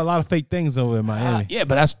a lot of fake things over in Miami. Yeah,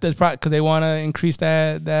 but that's probably because they want to increase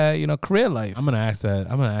that career life. I'm gonna ask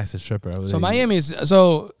the stripper. So Miami is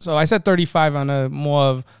so I said 35 on a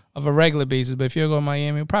more of a regular basis, but if you're going to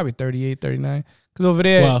Miami, probably 38, 39. Because over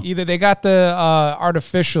there, either they got the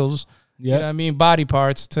artificials, you know what I mean, body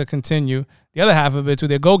parts to continue. The other half of it too,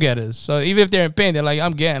 they're go getters. So even if they're in pain, they're like,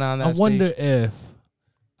 I'm getting on that. I wonder if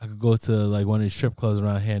I could go to like one of these strip clubs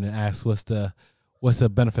around here and ask what's the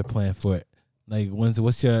benefit plan for it? Like,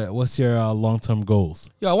 what's your long-term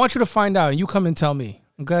goals? Yo, I want you to find out, and you come and tell me,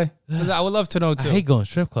 okay? Because I would love to know too. I hate going to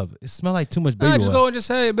strip club. It smells like too much baby oil. Just go and just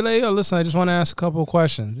say, be like, yo, listen, I just want to ask a couple of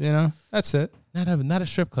questions. You know, that's it. Not a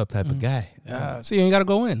strip club type of guy. So you ain't got to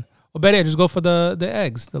go in. Or better, just go for the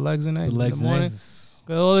eggs, the legs and eggs. The legs in the and morning. eggs.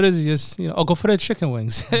 All it is just, go for the chicken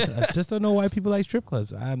wings. I just don't know why people like strip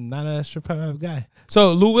clubs. I'm not a strip club guy.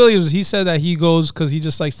 So Lou Williams, he said that he goes because he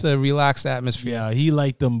just likes to relax the atmosphere. Yeah, he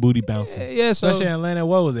liked them booty bouncing. Yeah, so especially in Atlanta.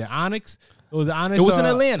 What was it? Onyx? It was Onyx. It was in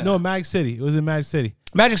Atlanta. No, Magic City. It was in Magic City.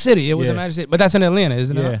 Magic City. It was in Magic City, but that's in Atlanta,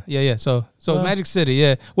 isn't it? Yeah. So Magic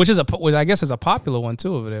City, which I guess is a popular one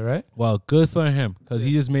too over there, right? Well, good for him because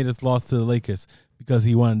he just made us loss to the Lakers. Because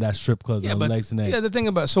he wanted that strip club on legs and eggs. Yeah, the thing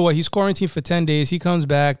about he's quarantined for 10 days. He comes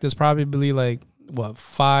back. There's probably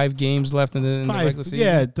 5 games left in the regular season.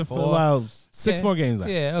 Yeah, 6 more games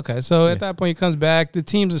left. Yeah, okay. So at that point he comes back. The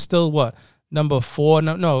teams are still number 4?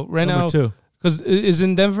 No, right now. Number 2. Because is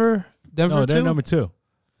in Denver. No, they're 2? number 2.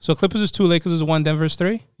 So Clippers is 2, Lakers is 1, Denver is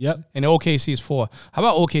 3. Yep. And OKC is 4. How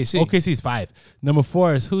about OKC? OKC is 5. Number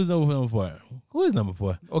 4 is who's number 4? Who is number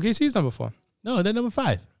 4? OKC is number 4. No, they're number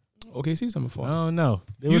 5. OKC's number 4. Oh no,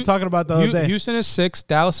 they were talking about the other day. Houston is 6,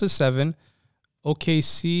 Dallas is 7,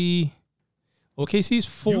 OKC's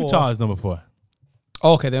 4. Utah is number 4.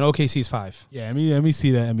 Oh, okay, then OKC's 5. Yeah, let me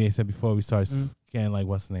see that NBA set before we start scanning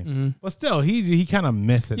what's the name. Mm-hmm. But still, he kind of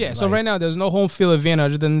missed it. Yeah, so right now there's no home field advantage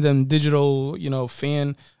other than them digital,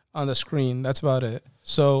 fan on the screen. That's about it.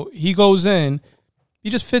 So he goes in, he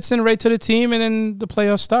just fits in right to the team, and then the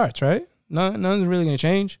playoff starts, right? Nothing's really going to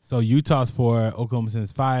change. So Utah's 4, Oklahoma City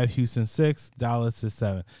is 5, Houston 6, Dallas is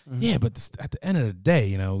 7. Mm-hmm. Yeah, but at the end of the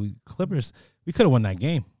day, Clippers, we could have won that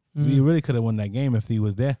game. Mm-hmm. We really could have won that game if he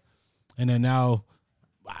was there. And then now,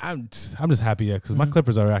 I'm just happy because my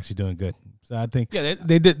Clippers are actually doing good. So I think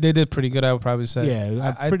they did pretty good. I would probably say.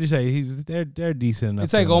 Yeah, I'm pretty sure they're decent enough.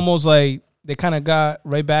 It's like almost like they kind of got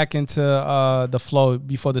right back into the flow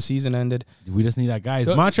before the season ended. We just need that guy.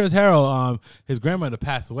 Montrezl Harrell, his grandmother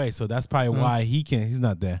passed away, so that's probably why he's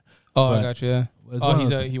not there. Oh, I got you. Yeah.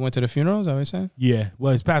 He went to the funeral. Is that what you're saying? Yeah.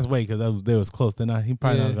 Well, he's passed away because they was close. He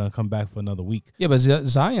probably not gonna come back for another week. Yeah, but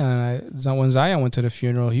Zion, when Zion went to the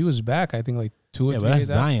funeral, he was back. I think like 2 or 3 days. Yeah, but that's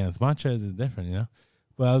Zion. Montrezl is different,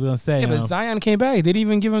 But I was gonna say, but Zion came back. They didn't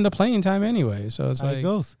even give him the playing time anyway. So it's like it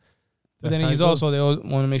goes. But then they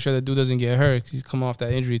want to make sure that dude doesn't get hurt because he's coming off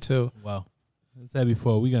that injury too. Well, I said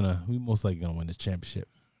before, we most likely gonna win the championship.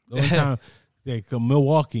 The only time Yeah,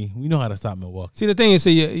 Milwaukee, we know how to stop Milwaukee. See, the thing is,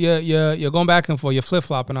 you're going back and forth. You're flip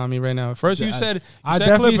flopping on me right now. First, you said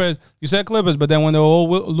Clippers. You said Clippers, but then when the whole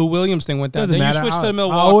Lou Williams thing went down, then you switched to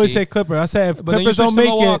Milwaukee. I always say Clippers. I said if Clippers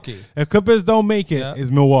don't make it,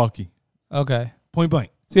 it's Milwaukee. Okay. Point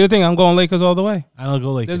blank. See, the thing, I'm going Lakers all the way. I don't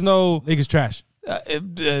go Lakers. There's no Lakers trash.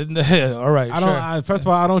 all right. First of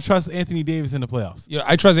all, I don't trust Anthony Davis in the playoffs. Yeah,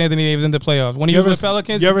 I trust Anthony Davis in the playoffs. When he was with the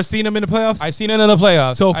Pelicans, you ever seen him in the playoffs? I seen him in the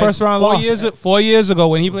playoffs. So first round loss. 4 years ago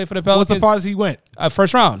when he played for the Pelicans. What's the farthest he went?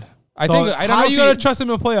 First round. I think. I don't how know are you gonna trust him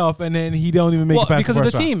in the playoff and then he don't even make it past because the of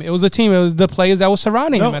first the round? team. It was the team. It was the players that were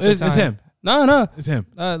surrounding him at the time. It's him. No, it's him.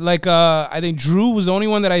 I think Drew was the only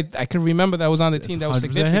one that I could remember that was on the team that was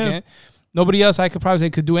significant. Him. Nobody else I could probably say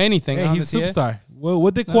could do anything. Hey, he's a superstar. Well,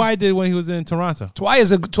 what did Kawhi did when he was in Toronto?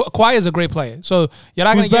 Kawhi is a great player. So you're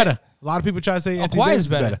not going to get better. A lot of people try to say Anthony Kawhi Davis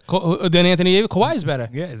is better. Than Anthony Davis. Kawhi is better.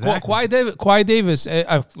 Yeah, exactly. Kawhi Davis.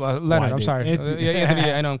 Leonard. I'm sorry.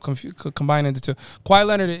 Anthony. I know I'm combining the two. Kawhi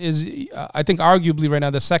Leonard is, I think, arguably right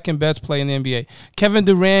now the second best player in the NBA. Kevin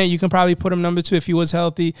Durant, you can probably put him number 2 if he was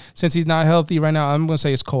healthy. Since he's not healthy right now, I'm going to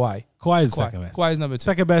say it's Kawhi. Kawhi is second best. Kawhi is number 2.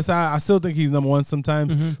 Second best. I still think he's number 1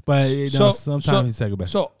 sometimes, but sometimes he's second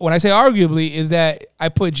best. So when I say arguably, is that I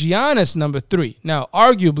put Giannis number 3. Now,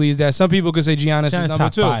 arguably is that some people could say Giannis is number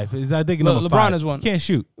top 2. 5. I think number 5. LeBron is 1. Can't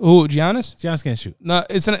shoot. Who? Giannis? Giannis can't shoot. No,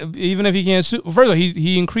 even if he can't shoot. First of all,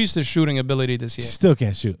 he increased his shooting ability this year. Still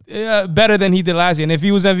can't shoot. Better than he did last year. And if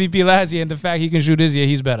he was MVP last year, and the fact he can shoot this year,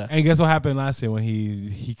 he's better. And guess what happened last year when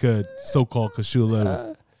he could shoot a little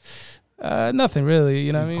bit? Nothing really,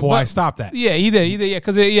 you know what I mean? Kawhi stopped that. Yeah, he did, yeah,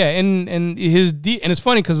 because and it's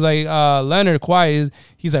funny because like Leonard Kawhi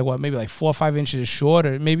he's like what, maybe like 4 or 5 inches short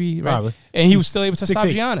or maybe, right? Probably. And he was still able to stop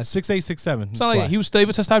Giannis. 6'8", 6'7". It's not like he was still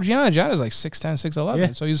able to stop Giannis. Giannis is like 6'10",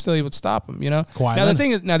 6'11", so he was still able to stop him. You know. Now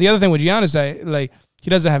the other thing with Giannis is like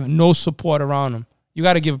he doesn't have no support around him. You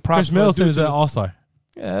got to give props. Chris Middleton is an all-star.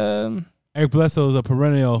 Eric Bledsoe is a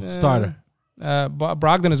perennial starter.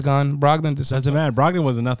 Brogdon is gone. Brogdon doesn't matter. Brogdon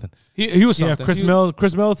wasn't nothing. He was something. Chris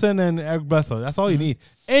Middleton and Eric Bledsoe. That's all you need.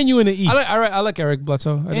 And you in the East. I like Eric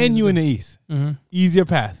Bledsoe. And you in the East. Easier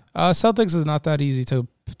path. Celtics is not that easy to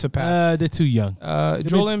pass. They're too young.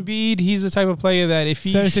 Joel Embiid, he's the type of player that if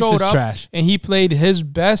he showed up and he played his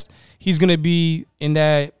best, he's going to be in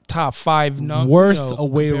that top 5. Worst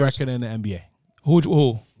away record in the NBA.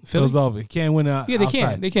 Who? Philadelphia can't win. They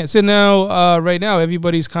can't. They can't. So now, right now,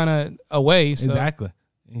 everybody's kind of away. So. Exactly.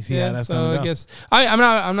 You see how that's so I guess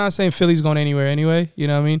I'm not saying Philly's going anywhere anyway. You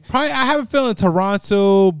know what I mean? Probably. I have a feeling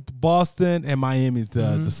Toronto, Boston, and Miami's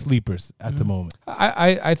the sleepers at the moment.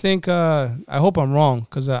 I think I hope I'm wrong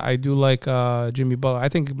because I do like Jimmy Butler. I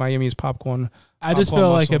think Miami is popcorn. I just feel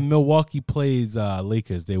like if Milwaukee plays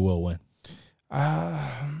Lakers, they will win.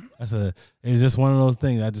 It's just one of those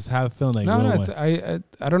things. I just have a feeling they will win.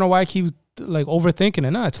 I don't know why I keep like overthinking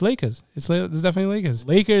it. No, it's Lakers. It's definitely Lakers.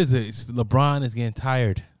 LeBron is getting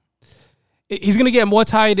tired. He's gonna get more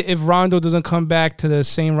tired if Rondo doesn't come back to the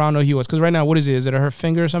same Rondo he was. Because right now, what is it? Is it her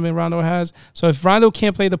finger or something Rondo has? So if Rondo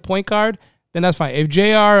can't play the point guard, then that's fine. If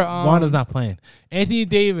JR Rondo's not playing, Anthony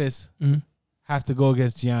Davis have to go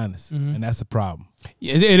against Giannis, and that's a problem.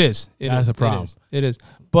 Yeah, it is. That's a problem. It is.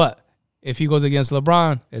 But if he goes against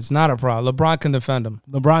LeBron, it's not a problem. LeBron can defend him.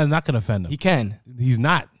 LeBron is not going to defend him. He can. He's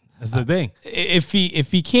not. That's the thing. If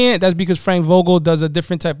he can't, that's because Frank Vogel does a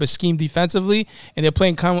different type of scheme defensively, and they're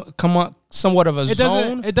playing somewhat of a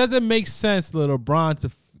zone. It doesn't make sense for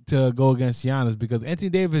LeBron to go against Giannis because Anthony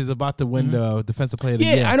Davis is about to win the defensive player of the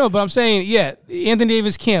year. Yeah, I know, but I'm saying, Anthony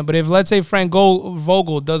Davis can't. But if, let's say, Frank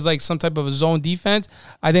Vogel does like some type of a zone defense,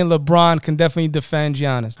 I think LeBron can definitely defend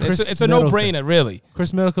Giannis. It's a no-brainer, really.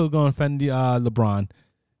 Chris Middleton is going to defend LeBron.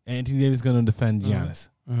 Anthony Davis is going to defend Giannis.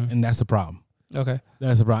 And that's the problem. Okay.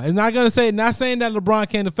 That's a problem. It's not saying that LeBron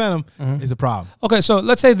can't defend him. It's a problem. Okay, so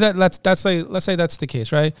let's say let's say that's the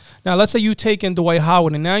case, right? Now let's say you take in Dwight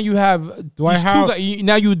Howard and now you have Dwight Howard.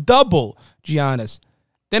 Now you double Giannis.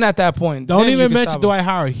 Then at that point, don't even mention Dwight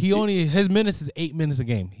Howard. His minutes is 8 minutes a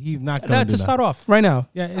game. He's not going to start off right now.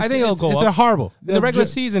 Yeah, I think it'll go up. It's horrible. In the regular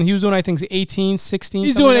season, he was doing, I think, 18, 16.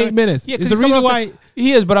 He's doing 8 minutes. Yeah, it's the reason why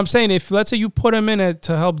he is. But I'm saying, if let's say you put him in it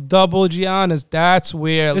to help double Giannis, that's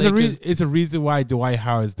where it's a reason why Dwight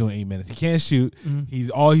Howard is doing 8 minutes. He can't shoot. He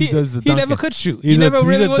does is dunk. He never could shoot. He never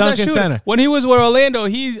really was that shooter. Center. When he was with Orlando,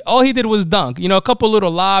 all he did was dunk. You know, a couple little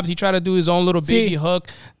lobs. He tried to do his own little baby hook.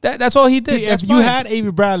 That's all he did. If you had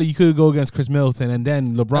Avery Bradley, you could go against Chris Middleton, and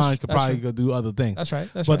then LeBron could probably go do other things. That's right.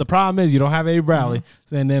 But the problem is you don't have Avery Bradley,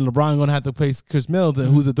 and then LeBron going to have to play Chris Middleton,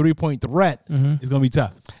 who's a 3-point threat. It's going to be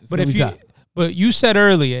tough. But you said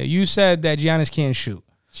earlier, that Giannis can't shoot.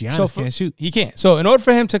 Giannis can't shoot. He can't. So in order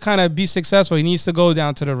for him to kind of be successful, he needs to go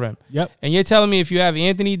down to the rim. Yep. And you're telling me if you have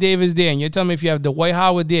Anthony Davis there, and you're telling me if you have Dwight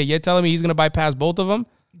Howard there, you're telling me he's going to bypass both of them?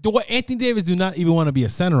 Anthony Davis do not even want to be a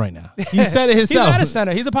center right now. He said it himself. He's not a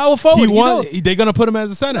center. He's a power forward. They're going to put him as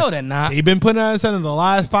a center. No, they're not. They've been putting him as a center the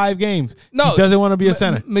last 5 games. No. He doesn't want to be a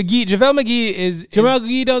center. JaVale McGee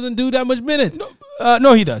McGee doesn't do that much minutes.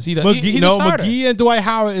 No, he does. He does. McGee, he's a starter. McGee and Dwight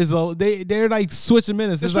Howard they're like switching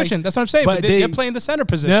minutes. They're switching. That's what I'm saying. But they're playing the center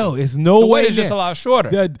position. No, it's no way. It's just a lot shorter.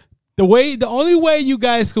 The only way you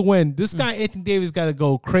guys can win, this guy Anthony Davis got to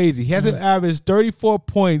go crazy. He has to average 34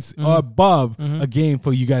 points or above a game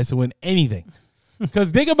for you guys to win anything. Because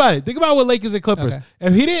think about it. Think about what Lakers and Clippers. Okay.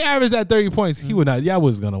 If he didn't average that 30 points, he would not. Y'all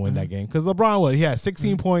was gonna win that game. Because LeBron he had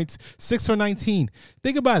 16 points, 6 for 19.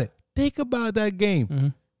 Think about it. Think about that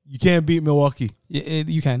game. You can't beat Milwaukee.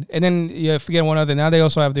 You can. And then you forget one other. Now they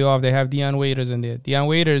also have the off. They have Dion Waiters in there. Dion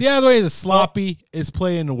Waiters is the sloppiest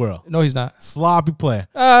player in the world. No, he's not. Sloppy player.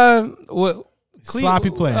 Sloppy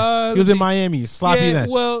player. He was in Miami. Sloppy then.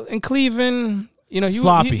 Well, in Cleveland, he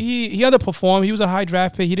underperformed. He was a high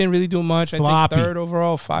draft pick. He didn't really do much. Sloppy. I think 3rd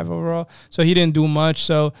overall, 5 overall. So he didn't do much.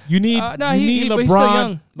 So you need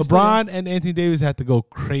LeBron. LeBron and Anthony Davis have to go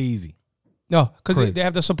crazy. No, because they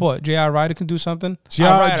have the support. J.R. Ryder can do something.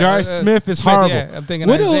 J.R. Smith is horrible. Yeah, I'm thinking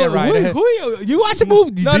Isaiah Ryder. You watch the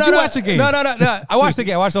movie? Did you watch the game? No. I watched the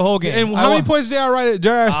game. I watched the whole game. And how many points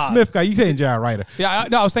J.R. Smith got? You saying J.R. Ryder? Yeah,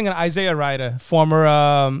 I was thinking Isaiah Ryder, former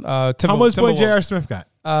Timberwolves. How much points J.R. Smith got?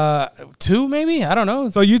 2 maybe? I don't know.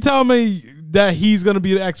 So you tell me that he's going to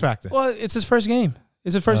be the X factor? Well, it's his first game.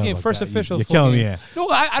 It's his first game, first official. You're killing me. Yeah. No,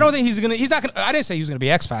 I don't think he's not gonna. I didn't say he was gonna be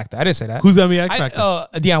X factor. I didn't say that. Who's gonna be X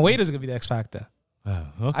factor? Dion Waiters is gonna be the X factor.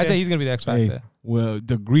 Okay. I say he's gonna be the X factor. Hey, well,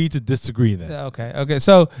 agree to disagree then. Okay.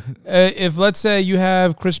 So if let's say you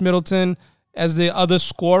have Chris Middleton as the other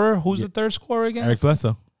scorer, who's the third scorer again? Eric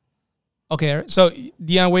Bledsoe. Okay, so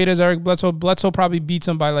Dion Waiters, Eric Bledsoe. Bledsoe probably beats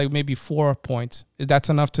him by like maybe 4 points. Is that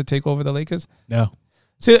enough to take over the Lakers? No.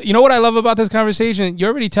 So you know what I love about this conversation?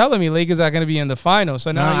 You're already telling me Lakers are going to be in the finals.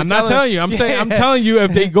 So now I'm not telling you. I'm telling you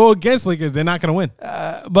if they go against Lakers, they're not going to win.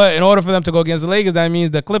 But in order for them to go against the Lakers, that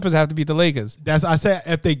means the Clippers have to beat the Lakers. I said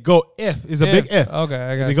if they go it's a big if. Okay,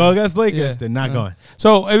 I got if they go against Lakers, they're not going.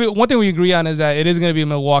 So one thing we agree on is that it is going to be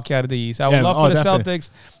Milwaukee out of the East. I would love for the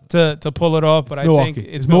Celtics to pull it off, but I think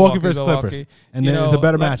it's Milwaukee versus Clippers, and it's a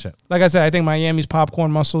better matchup. Like I said, I think Miami's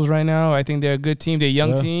popcorn muscles right now. I think they're a good team. They're a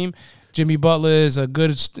young team. Jimmy Butler is a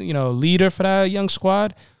good, leader for that young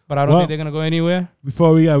squad, but I don't think they're gonna go anywhere.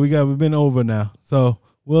 Before we've been over now, so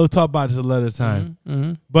we'll talk about this another time.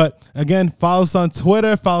 But again, follow us on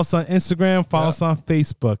Twitter, follow us on Instagram, follow us on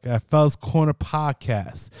Facebook at Fellas Corner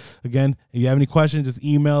Podcast. Again, if you have any questions, just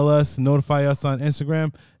email us, notify us on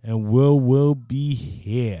Instagram, and we'll be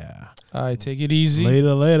here. All right, take it easy.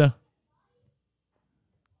 Later.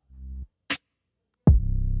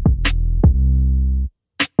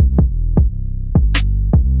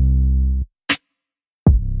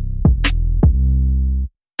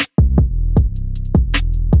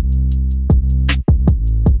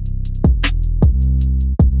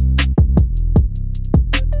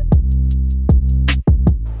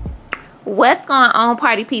 What's going on,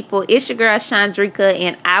 party people? It's your girl Chandrika,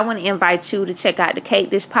 and I want to invite you to check out the Cake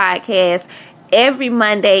Dish Podcast every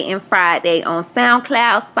Monday and Friday on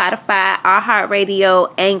SoundCloud, Spotify,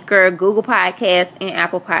 iHeartRadio, Anchor, Google Podcasts, and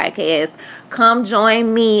Apple Podcasts. Come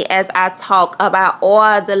join me as I talk about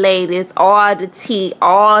all the latest, all the tea,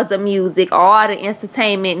 all the music, all the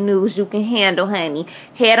entertainment news you can handle, honey.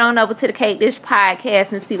 Head on over to the Cake Dish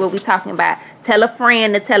Podcast and see what we're talking about. Tell a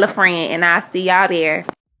friend to tell a friend, and I'll see y'all there.